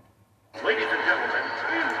 Ladies and gentlemen,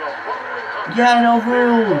 in the following contest, Yeah, no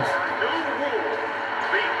rules. no rules.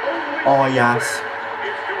 The only Oh, yes. is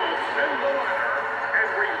to ascend the ladder and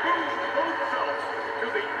remove both belts to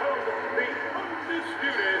become the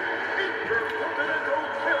undisputed Intercontinental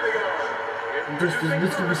Champion.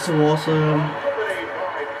 This would be so awesome. Accompanied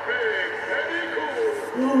by Big Eddie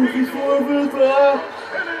Cool. Oh, he's over there.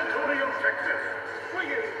 San Antonio, Texas,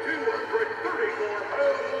 weighing 234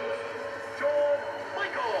 pounds, Shawn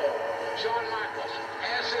Michaels. Shawn Michaels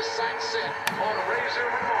has his sights set on Razor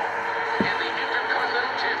Ramon and the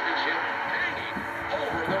Intercontinental Championship hanging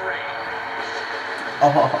over the ring.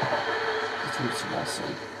 Oh, this would be so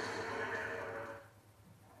awesome.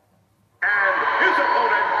 And his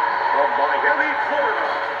opponent from Miami, Florida,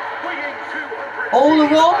 weighing 200 Oh, The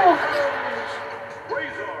Rock. pounds,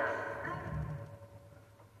 Razor.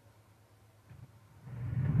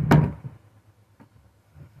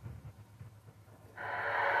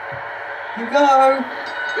 Here we go.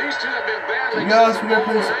 These two have been battling. Yes, since we're gonna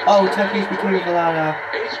play. the Oh, technically speaking of the ladder.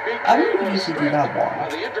 HBK I didn't was usually do that stripped one.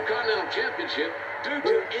 of the Intercontinental Championship due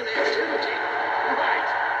to inactivity. Right.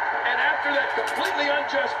 And after that completely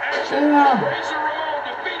unjust action, Yeah. Razor Ramon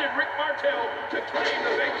defeated Rick Martel to claim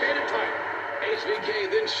the vacated title. HBK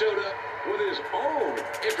then showed up with his own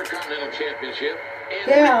Intercontinental Championship and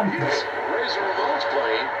Damn. repeats Razor Ramon's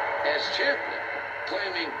claim as champion,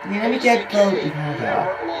 claiming Yeah, let me get the HBK ladder.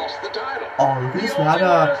 never lost the title. Oh, look at The this only way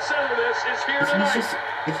ladder. to settle this is here Isn't tonight.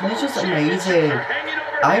 this just Both amazing? champions are hanging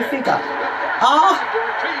overhead. I think The that. first Ah! person to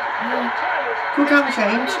repeat both titles Cool is camera the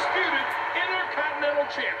change. undisputed Intercontinental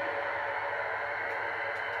Champion.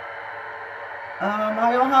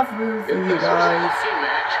 I don't have room for If you this was a guys. hockey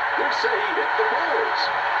match, we'd say he hit the boards.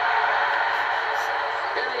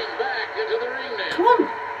 Heading back into the ring now.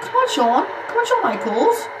 Come on, Shawn. Come on, Shawn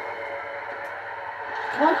Michaels.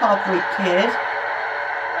 Come on, Heartbreak Kid.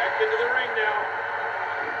 Back into the ring now.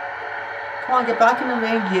 Come on, get back in the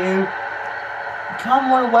ring, you. You can't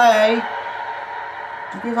run away.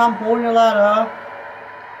 Just because I'm holding the ladder.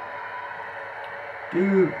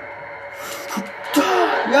 Dude.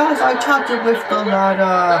 Yes, I tapped it with the ladder.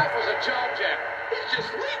 That was a jaw jab. He's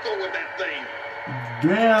just lethal with that thing.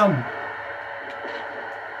 Damn.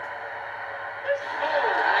 Oh,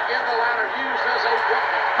 and again the ladder used as a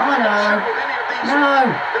weapon. I know. I'm not sure with any of these No.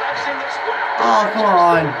 that I've seen this one. Oh, come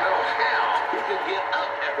on. I don't know how he can get up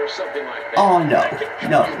after something like that. Oh, no.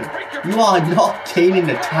 No. You are not gaining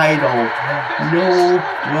the title. No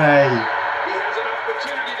way. He has an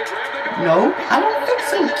opportunity to grab the gold. No, I don't think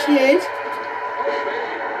so, kid.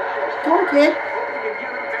 Go on, kid.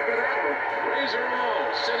 Razor Ramon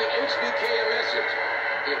sending HBK a message.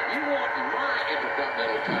 If you want my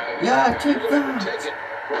Intercontinental title, Yeah, take you're gonna that. take it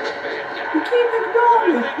from the bad guy. You keep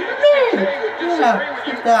ignoring me. Yeah,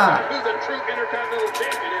 take that. Who the true Intercontinental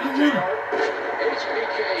Champion is, Oh, yeah. JR.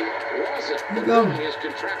 HBK wasn't Here you go. fulfilling his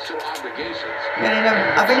contractual obligations.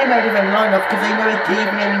 Yeah, I think they never even line up because they never gave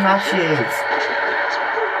me any matches.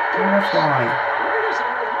 Oh, that's why. Razor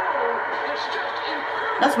Ramon is just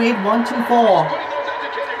incredible. That's weird. 1, 2, 4. Putting those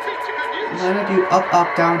educated feet to good use. I'm gonna do up, up,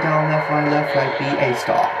 down, down, left, right, B, A,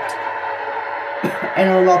 start. And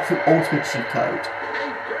unlock the ultimate cheat code. A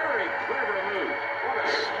very clever move. What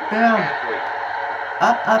a smart Down. athlete.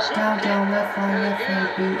 Up, down, left,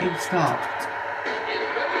 right, B, A, start. In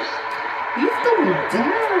base, He's going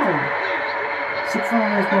down.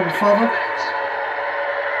 Surprise, motherfucker.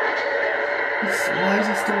 Why is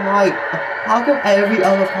he still right? How come every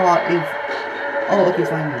other part is... Oh, okay,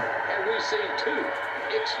 finally. and we've seen two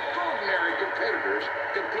extraordinary competitors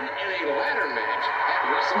compete in a ladder match at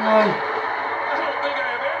No. WrestleMania. I don't think I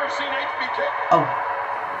have Oh,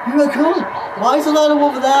 here I come. Why is the ladder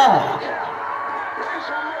over there?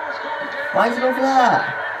 Why is it over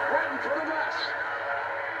there? Right in front of us.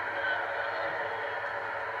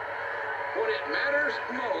 When it matters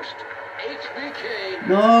most, HBK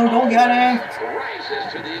No, don't get it. rises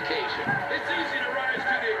to the occasion. It's easy to rise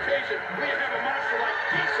to the occasion when you have a monster like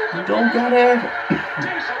Diesel. Don't get it.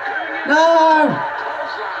 Diesel coming in. No.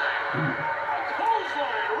 Clothesline. A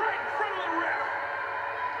clothesline right in front of the ref.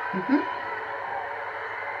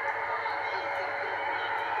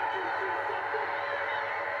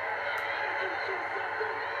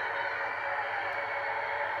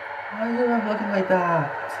 Why is it looking like that?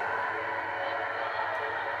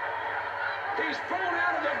 He's thrown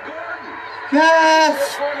out of the garden. Yes.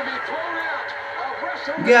 He's going to be thrown out of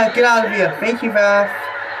WrestleMania. Yeah, get out of here. Thank you, ref.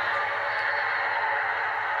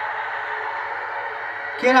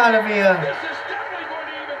 Get out of here. This is definitely going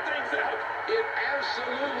to even things out. It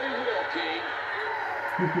absolutely will, King.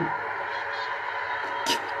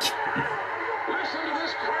 Listen to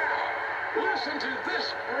this crowd. Listen to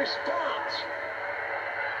this response.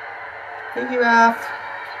 Thank you, ref.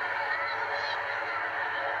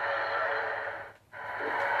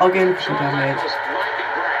 Okay, look at Shawn damage. Michaels might be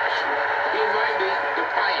brash. He might be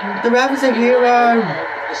defiant. The ref is a He hero. might love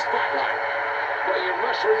the spotlight. But you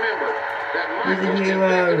must remember that He's a Michaels can hero.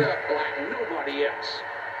 back it up like nobody else.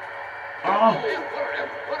 Oh. Man,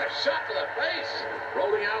 what a shot to the face.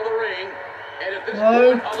 Rolling out of the ring. And at this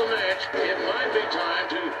No. point of the match, it might be time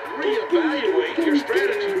to reevaluate your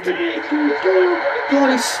strategy.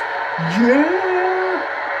 Nice. Yeah.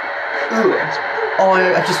 Oh,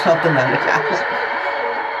 I just felt the man again.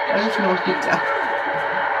 I just knocked it down.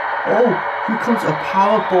 Oh, here comes a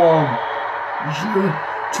power bomb. Yeah,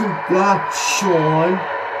 to that, Sean.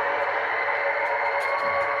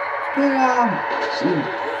 Bam. Ooh.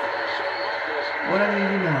 What do I need to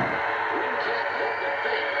do now? We can't help but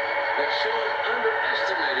think that Shawn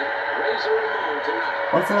underestimated Razor Ramon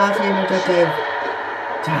tonight. What's the last name of that Dave?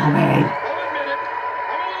 Tell me. I'll admit it.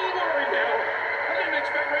 I'm a little worried now. I didn't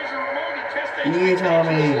expect Razor Ramon to test You need to tell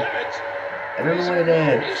me. limits. I don't know what it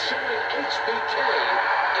is. Is showing HBK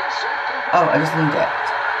exactly Oh, I just need it.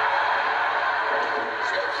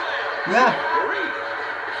 Yeah.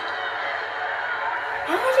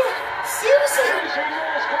 Seriously?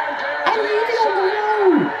 I need it on the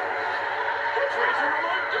road. What's Razor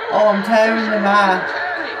Ramon doing? Oh, I'm tearing the mat.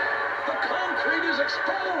 The concrete is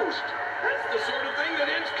exposed. That's the sort of thing that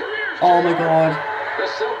ends careers. Oh my god. The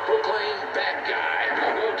self-proclaimed bad guy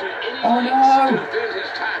will go to any Oh, lengths no. to defend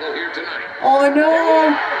his title here tonight. Oh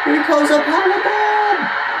no! Here comes a power bomb!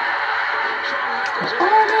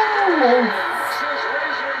 Oh no! Sends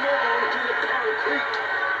Razor Ramon to the concrete.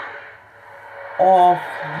 Oh.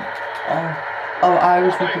 Oh, I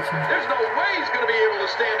was thinking. There's no way he's going to be able to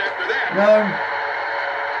stand after that. No.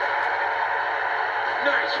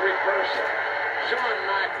 Nice reversal. Shawn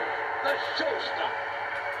Michaels, the showstopper.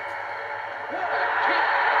 What a kick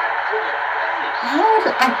right to the face. How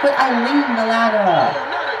did I lean the ladder? Oh,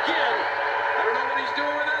 not again. I don't know what he's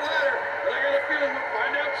doing with that ladder, but I got a feeling we'll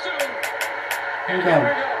find out soon. Here we Here go.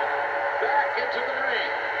 we go. Back into the ring.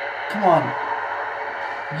 Come on.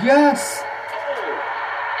 Yes!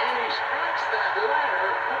 And he strikes that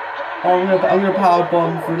ladder. Oh, I'm gonna power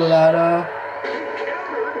bomb through the ladder.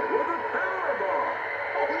 Countered with a powerbomb.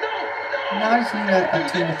 Oh, no. Now I just need a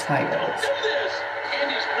team of titles. Do this. And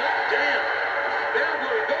he's knocked down. Now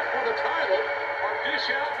will he go for the title or dish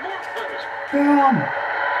out more punishment? Bam!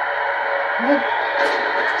 What?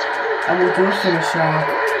 I'm gonna do a finisher.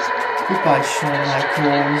 Goodbye, Shawn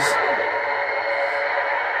Michaels.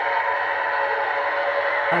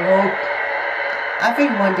 I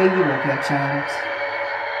think one day you will get a chance.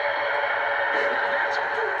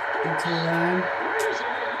 Until then,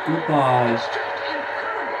 goodbye.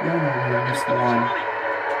 You're not winning this one.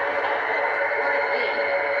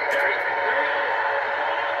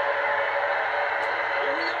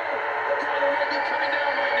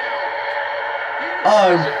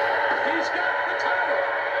 Oh. He's got the title.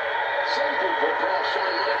 Some people call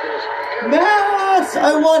Shawn Michaels Yes!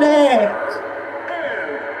 I want it!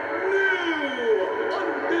 New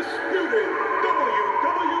undisputed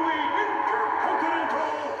WWE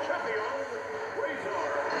Intercontinental Champion, Razor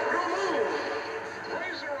Ramon.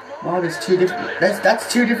 Wow, there's two different. That's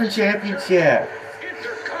two different championships.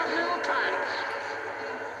 Intercontinental titles.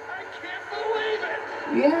 I can't believe it.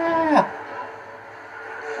 Yeah.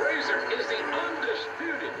 Razor is the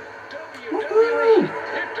undisputed WWE Woohoo.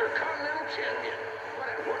 Intercontinental Champion. But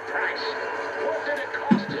at what price? What did it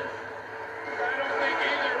cost him? I don't think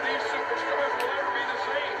either of these superstars will ever be the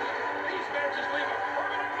same. These matches leave a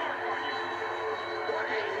permanent mark on you. What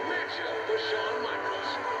a matchup with Shawn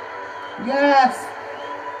Yes!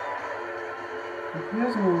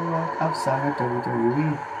 Here's a walk outside of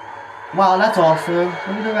WWE. Wow, that's awesome.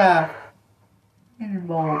 Look at that.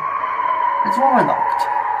 Involved. It's all unlocked.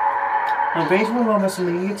 Now, baseball on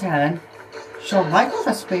WrestleMania 10. Shawn Michaels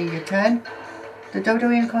WrestleMania 10. The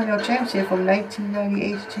WWE Intercontinental Championship from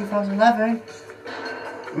 1998 to 2011.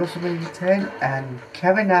 WrestleMania 10. And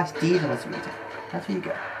Kevin Nash Diesel WrestleMania 10. That's where you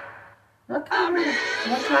go. What kind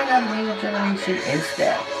of mania generation is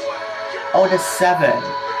there? Oh, there's 7.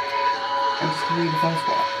 I'm just gonna read the first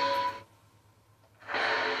one.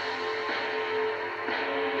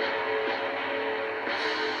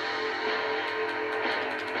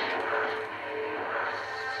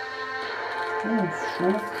 Oh, so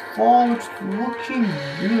far it's looking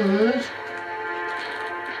good.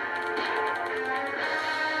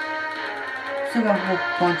 Still got a whole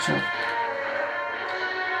bunch of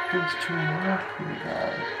things to unlock here,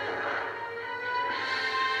 guys.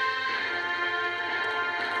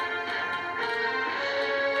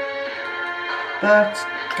 But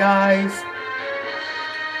guys,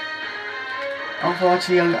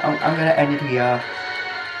 unfortunately, I'm gonna end it here.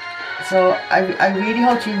 So I really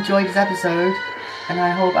hope you enjoyed this episode, and I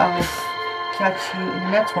hope I'll catch you in the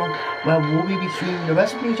next one, where we'll be streaming the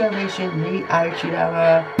rest of the generation, the Attitude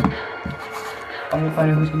Era. I'm gonna find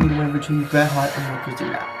out who's gonna be the winner between Bret Hart and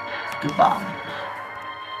Christina. Goodbye.